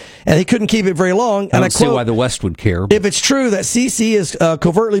half, and he couldn't keep it very long. I don't see why the West would care. If it's true that Sisi is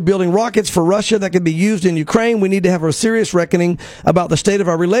covertly building rockets for Russia that could be used in Ukraine, we need to have a serious reckoning about the state of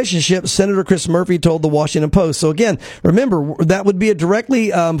our relationship, Senator Chris Murphy told the Washington Post. So again, remember, that would be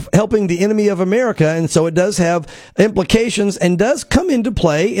directly helping the enemy of America, and so it does have implications and does come into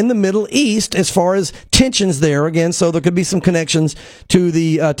play in the Middle East as far as tensions there. Again, so there could be some connections to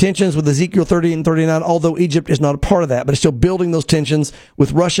the tensions with Ezekiel 30 and 39, although Egypt is not a part of that, but it's still building those tensions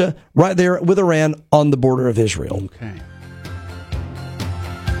with Russia right there with Iran on the border of Israel. Okay.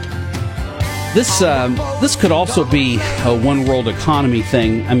 This could also be a one world economy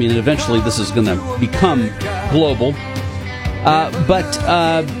thing. I mean, eventually this is going to become global. But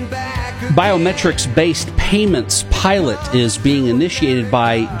biometrics-based payments pilot is being initiated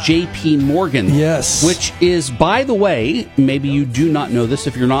by J.P. Morgan. Yes. Which is, by the way, maybe you do not know this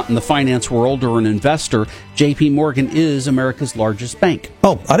if you're not in the finance world or an investor, J.P. Morgan is America's largest bank.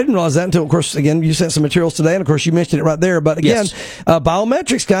 Oh, I didn't realize that until, of course, again, you sent some materials today, and, of course, you mentioned it right there. But, again,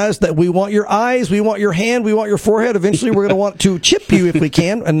 biometrics, guys, that we want your eyes, we want your hand, we want your forehead. Eventually, we're going to want to chip you if we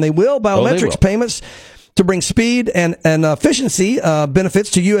can, and they will. Biometrics payments to bring speed and efficiency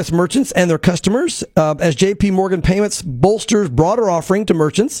benefits to U.S. merchants and their customers as J.P. Morgan Payments bolsters broader offering to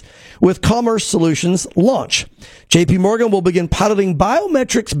merchants with commerce solutions launch. J.P. Morgan will begin piloting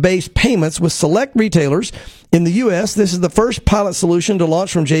biometrics-based payments with select retailers in the U.S. This is the first pilot solution to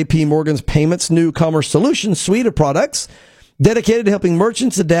launch from J.P. Morgan's Payments new commerce solutions suite of products dedicated to helping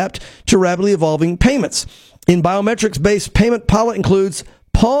merchants adapt to rapidly evolving payments. In biometrics-based payment, pilot includes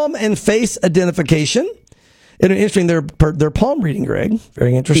palm and face identification, Interesting, their palm reading, Greg.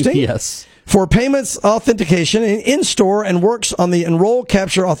 Very interesting. Yes. For payments authentication in-store and works on the enroll,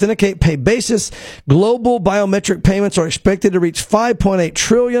 capture, authenticate, pay basis, global biometric payments are expected to reach 5.8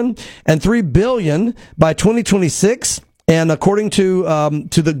 trillion and 3 billion by 2026. And according to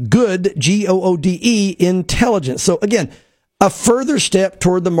the GOODE, GOODE, intelligence. So again, a further step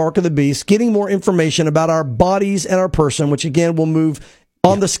toward the mark of the beast, getting more information about our bodies and our person, which again will move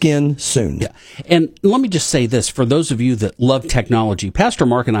on the skin soon. Yeah. And let me just say this, for those of you that love technology, Pastor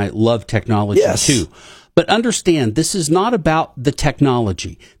Mark and I love technology too. But understand, this is not about the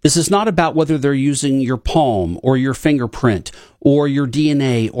technology. This is not about whether they're using your palm or your fingerprint or your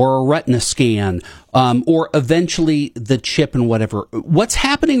DNA or a retina scan, or eventually the chip and whatever. What's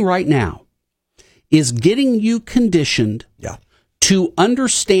happening right now is getting you conditioned to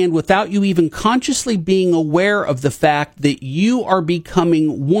understand, without you even consciously being aware of the fact that you are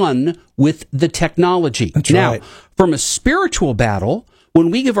becoming one with the technology. That's now, right. From a spiritual battle,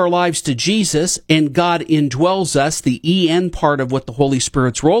 when we give our lives to Jesus and God indwells us, the EN part of what the Holy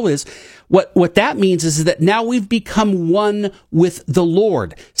Spirit's role is, what that means is that now we've become one with the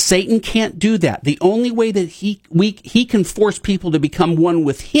Lord. Satan can't do that. The only way that he can force people to become one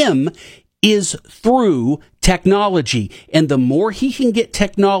with him is through technology. And the more he can get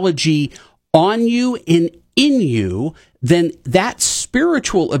technology on you and in you, then that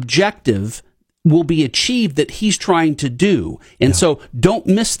spiritual objective will be achieved that he's trying to do. And so don't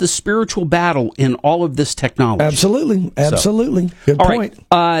miss the spiritual battle in all of this technology. Absolutely. Absolutely. Good point.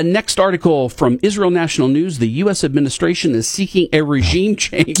 Right. Next article from Israel National News. The U.S. administration is seeking a regime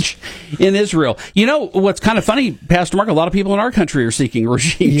change in Israel. You know, what's kind of funny, Pastor Mark, a lot of people in our country are seeking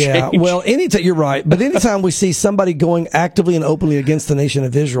regime change. Yeah, well, you're right. But anytime we see somebody going actively and openly against the nation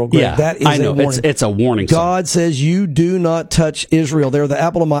of Israel, Greg, that is a warning. It's a warning sign. God says you do not touch Israel. They're the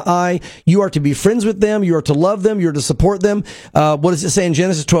apple of my eye. You are to be friends with them. You are to love them. You're to support them. What does it say in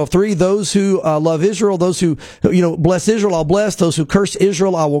Genesis 12:3? Those who love Israel, those who bless Israel, I'll bless. Those who curse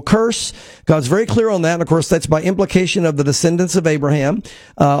Israel, I will curse. God's very clear on that. And of course, that's by implication of the descendants of Abraham.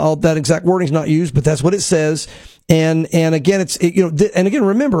 All that exact wording is not used, but that's what it says. And again,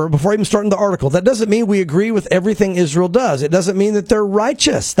 remember, before even starting the article, that doesn't mean we agree with everything Israel does. It doesn't mean that they're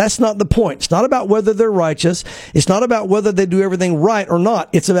righteous. That's not the point. It's not about whether they're righteous. It's not about whether they do everything right or not.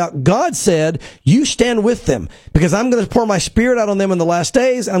 It's about God said, you stand with them because I'm going to pour my spirit out on them in the last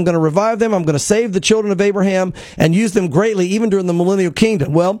days. I'm going to revive them. I'm going to save the children of Abraham and use them greatly, even during the millennial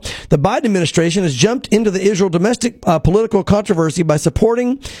kingdom. Well, the Biden administration has jumped into the Israel domestic political controversy by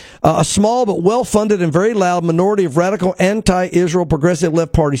supporting a small but well-funded and very loud minority of radical anti-Israel progressive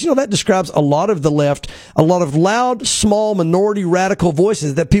left parties. That describes a lot of the left, a lot of loud, small, minority radical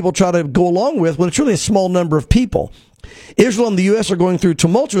voices that people try to go along with when it's really a small number of people. Israel and the U.S. are going through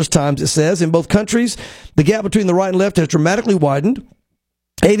tumultuous times, it says. In both countries, the gap between the right and left has dramatically widened,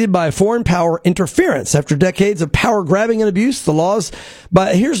 aided by foreign power interference. After decades of power grabbing and abuse, here's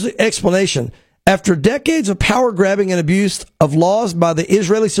the explanation. After decades of power grabbing and abuse of laws by the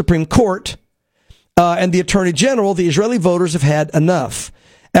Israeli Supreme Court, and the Attorney General, the Israeli voters have had enough.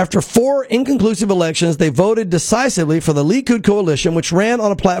 After 4 inconclusive elections, they voted decisively for the Likud coalition, which ran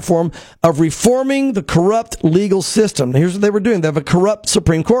on a platform of reforming the corrupt legal system. Now, here's what they were doing. They have a corrupt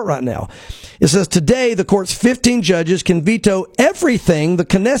Supreme Court right now. It says today the court's 15 judges can veto everything the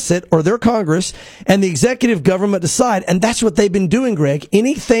Knesset or their Congress and the executive government decide. And that's what they've been doing, Greg.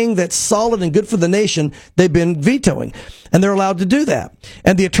 Anything that's solid and good for the nation, they've been vetoing. And they're allowed to do that.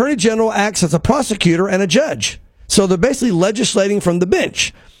 And the Attorney General acts as a prosecutor and a judge. So they're basically legislating from the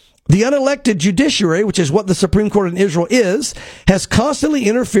bench. The unelected judiciary, which is what the Supreme Court in Israel is, has constantly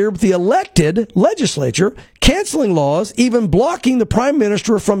interfered with the elected legislature, canceling laws, even blocking the prime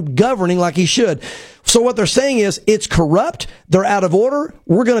minister from governing like he should. So what they're saying is it's corrupt. They're out of order.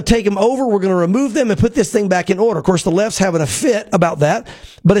 We're going to take them over. We're going to remove them and put this thing back in order. Of course, the left's having a fit about that,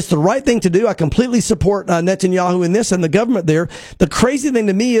 but it's the right thing to do. I completely support Netanyahu in this and the government there. The crazy thing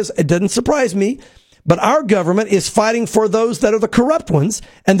to me is it doesn't surprise me. But our government is fighting for those that are the corrupt ones,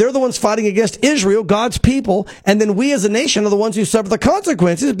 and they're the ones fighting against Israel, God's people, and then we as a nation are the ones who suffer the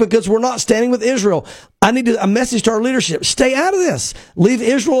consequences because we're not standing with Israel. I need a message to our leadership. Stay out of this. Leave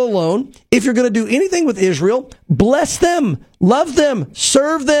Israel alone. If you're going to do anything with Israel, bless them, love them,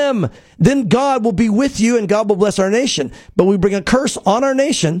 serve them. Then God will be with you and God will bless our nation. But we bring a curse on our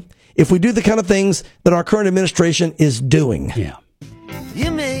nation if we do the kind of things that our current administration is doing. Yeah. You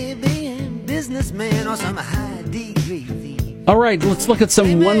may be businessman or some high degree thief. All right, let's look at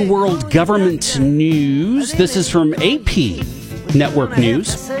some one world government news. This is from AP Network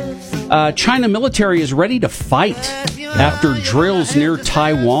News. China military is ready to fight. after drills near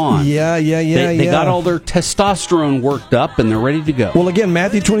Taiwan. They got all their testosterone worked up, and they're ready to go. Well, again,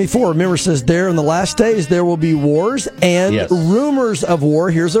 Matthew 24, remember, says there in the last days there will be wars and rumors of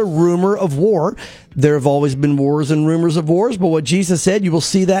war. Here's a rumor of war. There have always been wars and rumors of wars, but what Jesus said, you will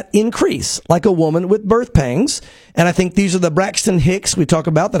see that increase like a woman with birth pangs. And I think these are the Braxton Hicks we talk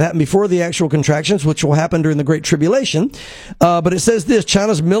about that happened before the actual contractions, which will happen during the Great Tribulation. But it says this,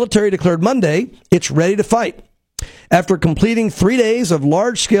 China's military declared Monday it's ready to fight. After completing 3 days of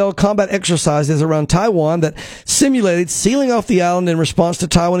large-scale combat exercises around Taiwan that simulated sealing off the island in response to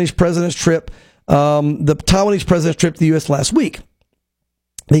the Taiwanese president's trip to the U.S. last week.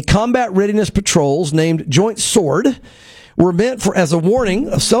 The combat readiness patrols, named Joint Sword, were meant as a warning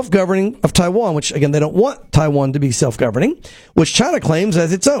of self-governing of Taiwan, which, again, they don't want Taiwan to be self-governing, which China claims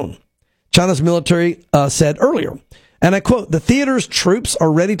as its own. China's military said earlier, and I quote, the theater's troops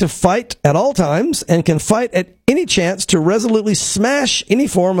are ready to fight at all times and can fight at any chance to resolutely smash any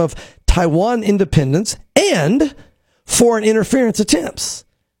form of Taiwan independence and foreign interference attempts.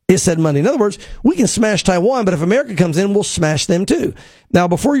 It said Monday. In other words, we can smash Taiwan, but if America comes in, we'll smash them too. Now,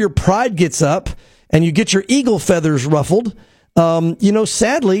 before your pride gets up and you get your eagle feathers ruffled,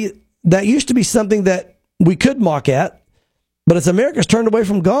 sadly, that used to be something that we could mock at. But as America's turned away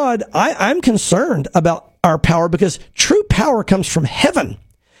from God, I'm concerned about our power because true power comes from heaven.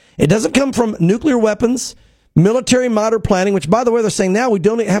 It doesn't come from nuclear weapons, military modern planning, which, by the way, they're saying now we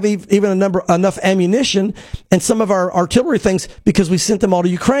don't have even enough ammunition and some of our artillery things because we sent them all to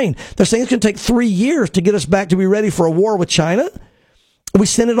Ukraine. They're saying it's going to take 3 years to get us back to be ready for a war with China. We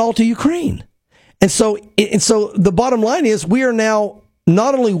sent it all to Ukraine. And so the bottom line is we are now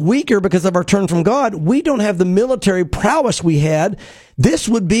not only weaker because of our turn from God, we don't have the military prowess we had. This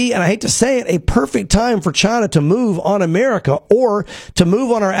would be, and I hate to say it, a perfect time for China to move on America or to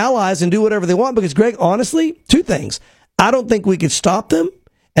move on our allies and do whatever they want. Because, Greg, honestly, two things. I don't think we could stop them.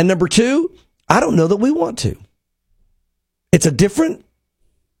 And number two, I don't know that we want to. It's a different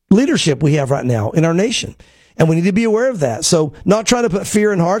leadership we have right now in our nation. And we need to be aware of that. So not trying to put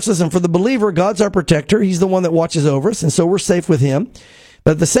fear in hearts. Listen, for the believer, God's our protector. He's the one that watches over us. And so we're safe with him.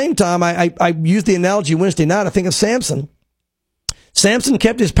 But at the same time, I used the analogy Wednesday night. I think of Samson. Samson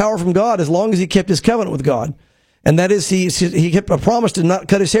kept his power from God as long as he kept his covenant with God. And that is, he kept a promise to not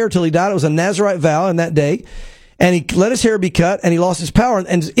cut his hair till he died. It was a Nazirite vow in that day. And he let his hair be cut and he lost his power.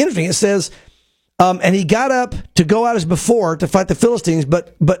 And it's interesting. It says, and he got up to go out as before to fight the Philistines,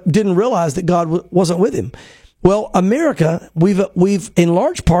 but didn't realize that God wasn't with him. Well, America, we've in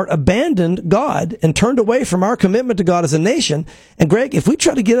large part abandoned God and turned away from our commitment to God as a nation. And Greg, if we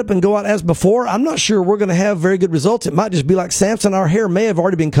try to get up and go out as before, I'm not sure we're going to have very good results. It might just be like Samson. Our hair may have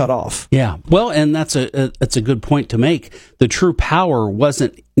already been cut off. Yeah. Well, and that's a good point to make. The true power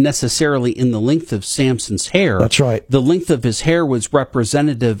wasn't necessarily in the length of Samson's hair. That's right. The length of his hair was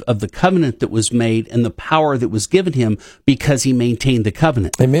representative of the covenant that was made and the power that was given him because he maintained the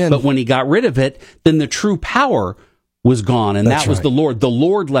covenant. Amen. But when he got rid of it, then the true power was gone, and that was the Lord. The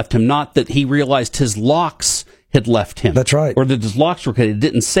Lord left him, not that he realized his locks had left him. That's right. Or that his locks were cut. It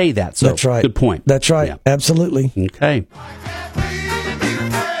didn't say that. So that's right. Good point. That's right. Yeah. Absolutely. Okay.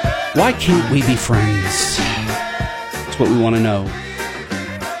 Why can't we be friends? That's what we want to know.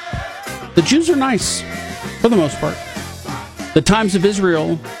 The Jews are nice, for the most part. The Times of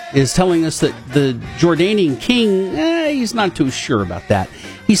Israel is telling us that the Jordanian king, he's not too sure about that.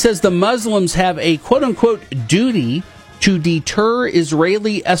 He says the Muslims have a quote-unquote duty to deter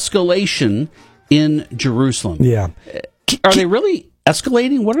Israeli escalation in Jerusalem. Yeah. Are they really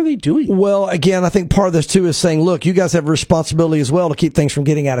escalating? What are they doing? Well, again, I think part of this, too, is saying, look, you guys have a responsibility as well to keep things from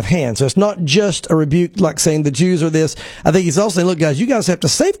getting out of hand. So it's not just a rebuke like saying the Jews are this. I think he's also saying, look, guys, you guys have to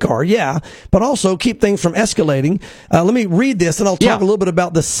safeguard, but also keep things from escalating. Let me read this, and I'll talk a little bit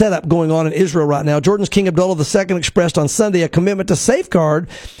about the setup going on in Israel right now. Jordan's King Abdullah II expressed on Sunday a commitment to safeguard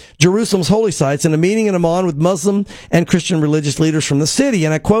Jerusalem's holy sites in a meeting in Amman with Muslim and Christian religious leaders from the city.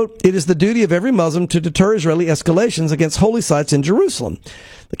 And I quote, "It is the duty of every Muslim to deter Israeli escalations against holy sites in Jerusalem."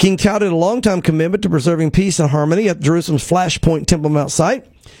 The king touted a long-time commitment to preserving peace and harmony at Jerusalem's Flashpoint Temple Mount site,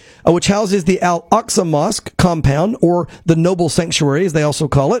 which houses the Al-Aqsa Mosque compound, or the Noble Sanctuary, as they also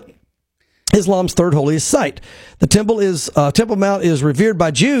call it, Islam's third holiest site. The Temple Mount is revered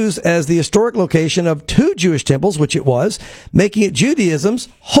by Jews as the historic location of two Jewish temples, which it was, making it Judaism's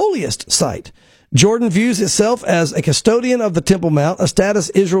holiest site. Jordan views itself as a custodian of the Temple Mount, a status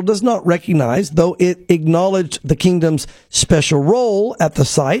Israel does not recognize, though it acknowledged the kingdom's special role at the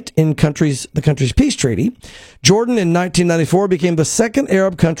site in the country's peace treaty. Jordan in 1994 became the second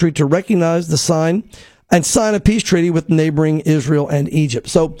Arab country to recognize the sign a peace treaty with neighboring Israel and Egypt.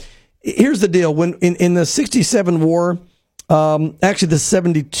 So here's the deal. When in the 67 war, actually the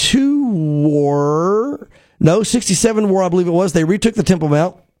 72 war, no, 67 war, I believe it was, they retook the Temple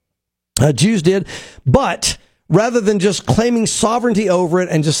Mount. Jews did, but rather than just claiming sovereignty over it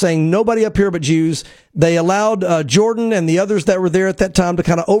and just saying nobody up here but Jews, they allowed Jordan and the others that were there at that time to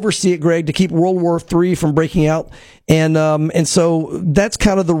kind of oversee it, Greg, to keep World War III from breaking out. And so that's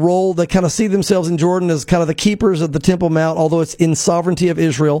kind of the role. They kind of see themselves in Jordan as kind of the keepers of the Temple Mount, although it's in sovereignty of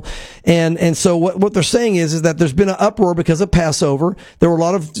Israel. And so what they're saying is that there's been an uproar because of Passover. There were a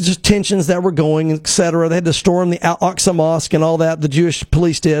lot of just tensions that were going, et cetera. They had to storm the Al-Aqsa Mosque and all that. The Jewish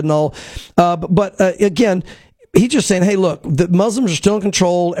police did and all. But again, he's just saying, hey, look, the Muslims are still in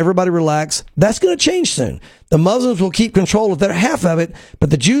control. Everybody relax. That's going to change soon. The Muslims will keep control of their half of it, but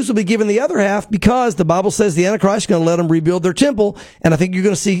the Jews will be given the other half because the Bible says the Antichrist is going to let them rebuild their temple. And I think you're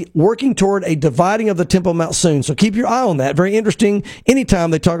going to see working toward a dividing of the Temple Mount soon. So keep your eye on that. Very interesting.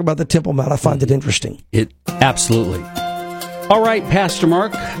 Anytime they talk about the Temple Mount, I find it interesting. It absolutely. All right, Pastor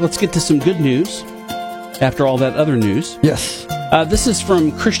Mark, let's get to some good news after all that other news. Yes. This is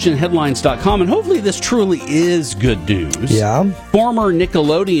from ChristianHeadlines.com, and hopefully this truly is good news. Yeah. Former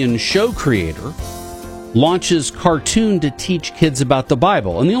Nickelodeon show creator launches cartoon to teach kids about the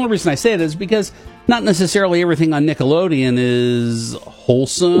Bible. And the only reason I say it is because not necessarily everything on Nickelodeon is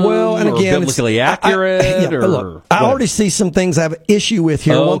wholesome and again, or biblically accurate. I already see some things I have an issue with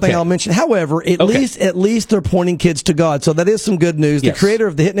here. One thing I'll mention. However, at least they're pointing kids to God. So that is some good news. Yes. The creator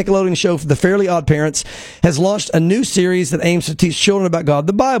of the hit Nickelodeon show The Fairly Odd Parents has launched a new series that aims to teach children about God,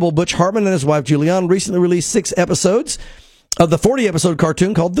 the Bible. Butch Hartman and his wife Julianne recently released 6 episodes of the 40-episode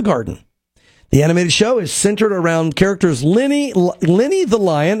cartoon called The Garden. The animated show is centered around characters Lenny the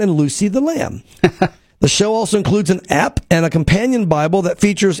lion and Lucy the lamb. The show also includes an app and a companion Bible that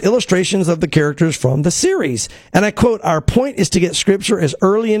features illustrations of the characters from the series. And I quote, "Our point is to get Scripture as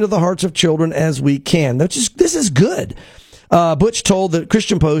early into the hearts of children as we can." This is good. Butch told the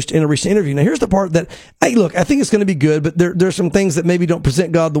Christian Post in a recent interview. Now, here's the part that, I think it's going to be good, but there's some things that maybe don't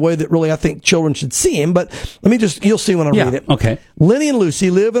present God the way that really I think children should see him. But you'll see when I read it. Okay. Lenny and Lucy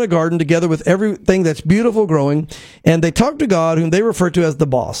live in a garden together with everything that's beautiful growing, and they talk to God, whom they refer to as the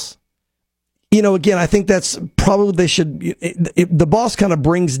boss. Again, I think that's probably the boss kind of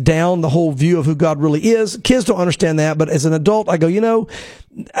brings down the whole view of who God really is. Kids don't understand that, but as an adult, I go,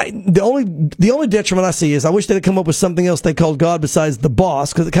 the only detriment I see is I wish they'd come up with something else they called God besides the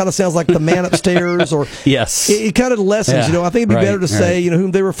boss, because it kind of sounds like the man upstairs, or yes, it kind of lessens. I think it'd be better to say,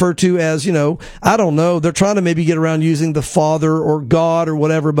 whom they refer to as, I don't know. They're trying to maybe get around using the Father or God or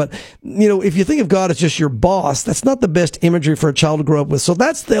whatever, but if you think of God as just your boss, that's not the best imagery for a child to grow up with. So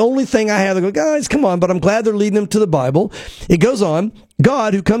that's the only thing I have to go, guys, come on. But I'm glad they're leading them to the Bible. It goes on.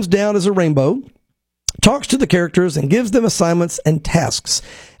 God, who comes down as a rainbow, talks to the characters and gives them assignments and tasks.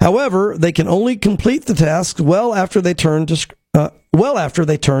 However, they can only complete the tasks well after they turn to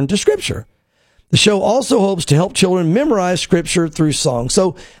Scripture. The show also hopes to help children memorize Scripture through song.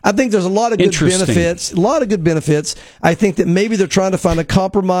 So I think there's a lot of good benefits. I think that maybe they're trying to find a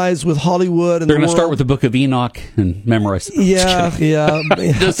compromise with Hollywood. And they're going to start with the Book of Enoch and memorize it. Yeah. I'm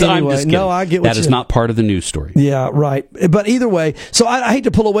just kidding. No, I get what that is not part of the news story. Yeah, right. But either way, so I hate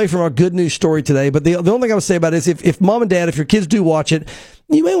to pull away from our good news story today, but the only thing I would say about it is if mom and dad, if your kids do watch it,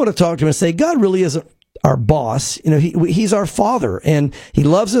 you may want to talk to them and say, God really isn't our boss. He's our Father, and He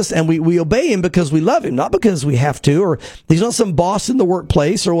loves us, and we obey Him because we love Him, not because we have to, or He's not some boss in the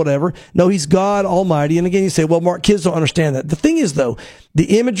workplace or whatever. No, He's God Almighty. And again, you say, well, Mark, kids don't understand that. The thing is, though,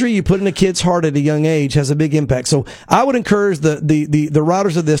 the imagery you put in a kid's heart at a young age has a big impact. So I would encourage the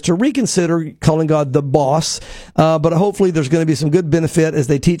writers of this to reconsider calling God the boss, but hopefully there's going to be some good benefit as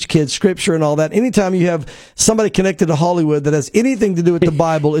they teach kids Scripture and all that. Anytime you have somebody connected to Hollywood that has anything to do with the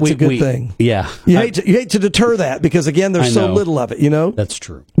Bible, it's a good thing. Yeah. You hate to deter that, because again, there's so little of it, That's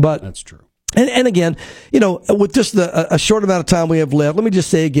true. But that's true. And again, with just a short amount of time we have left, let me just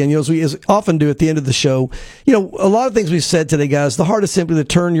say again, as we often do at the end of the show, a lot of things we've said today, guys, the heart is simply to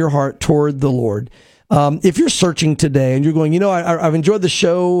turn your heart toward the Lord. If you're searching today and you're going, I've enjoyed the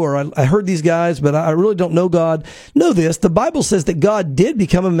show, or I heard these guys, but I really don't know God. Know this, the Bible says that God did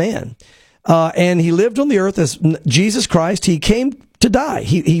become a man. And He lived on the earth as Jesus Christ. He came to die.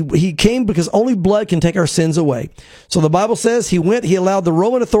 He came because only blood can take our sins away. So the Bible says He allowed the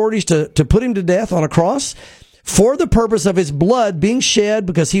Roman authorities to put Him to death on a cross for the purpose of His blood being shed,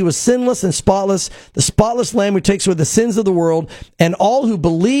 because He was sinless and spotless, the spotless Lamb who takes away the sins of the world. And all who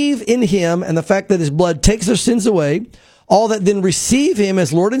believe in Him and the fact that His blood takes their sins away, all that then receive him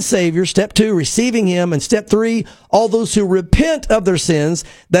as Lord and Savior. Step 2, receiving him. And step 3, all those who repent of their sins,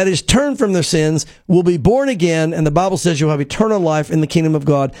 that is, turn from their sins, will be born again. And the Bible says you'll have eternal life in the kingdom of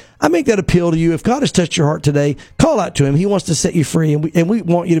God. I make that appeal to you. If God has touched your heart today, call out to him. He wants to set you free, and we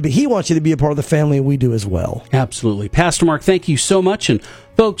want you to be. He wants you to be a part of the family, and we do as well. Absolutely. Pastor Mark, thank you so much. And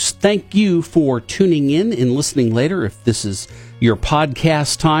folks, thank you for tuning in and listening later. If this is your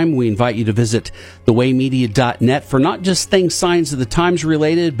podcast time, we invite you to visit thewaymedia.net for not just things Signs of the Times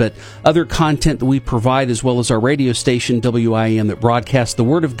related, but other content that we provide, as well as our radio station, WIAM, that broadcasts the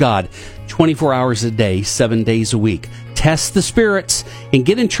Word of God 24 hours a day, 7 days a week. Test the spirits and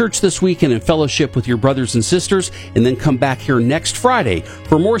get in church this weekend and fellowship with your brothers and sisters, and then come back here next Friday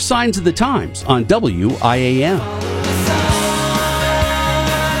for more Signs of the Times on WIAM.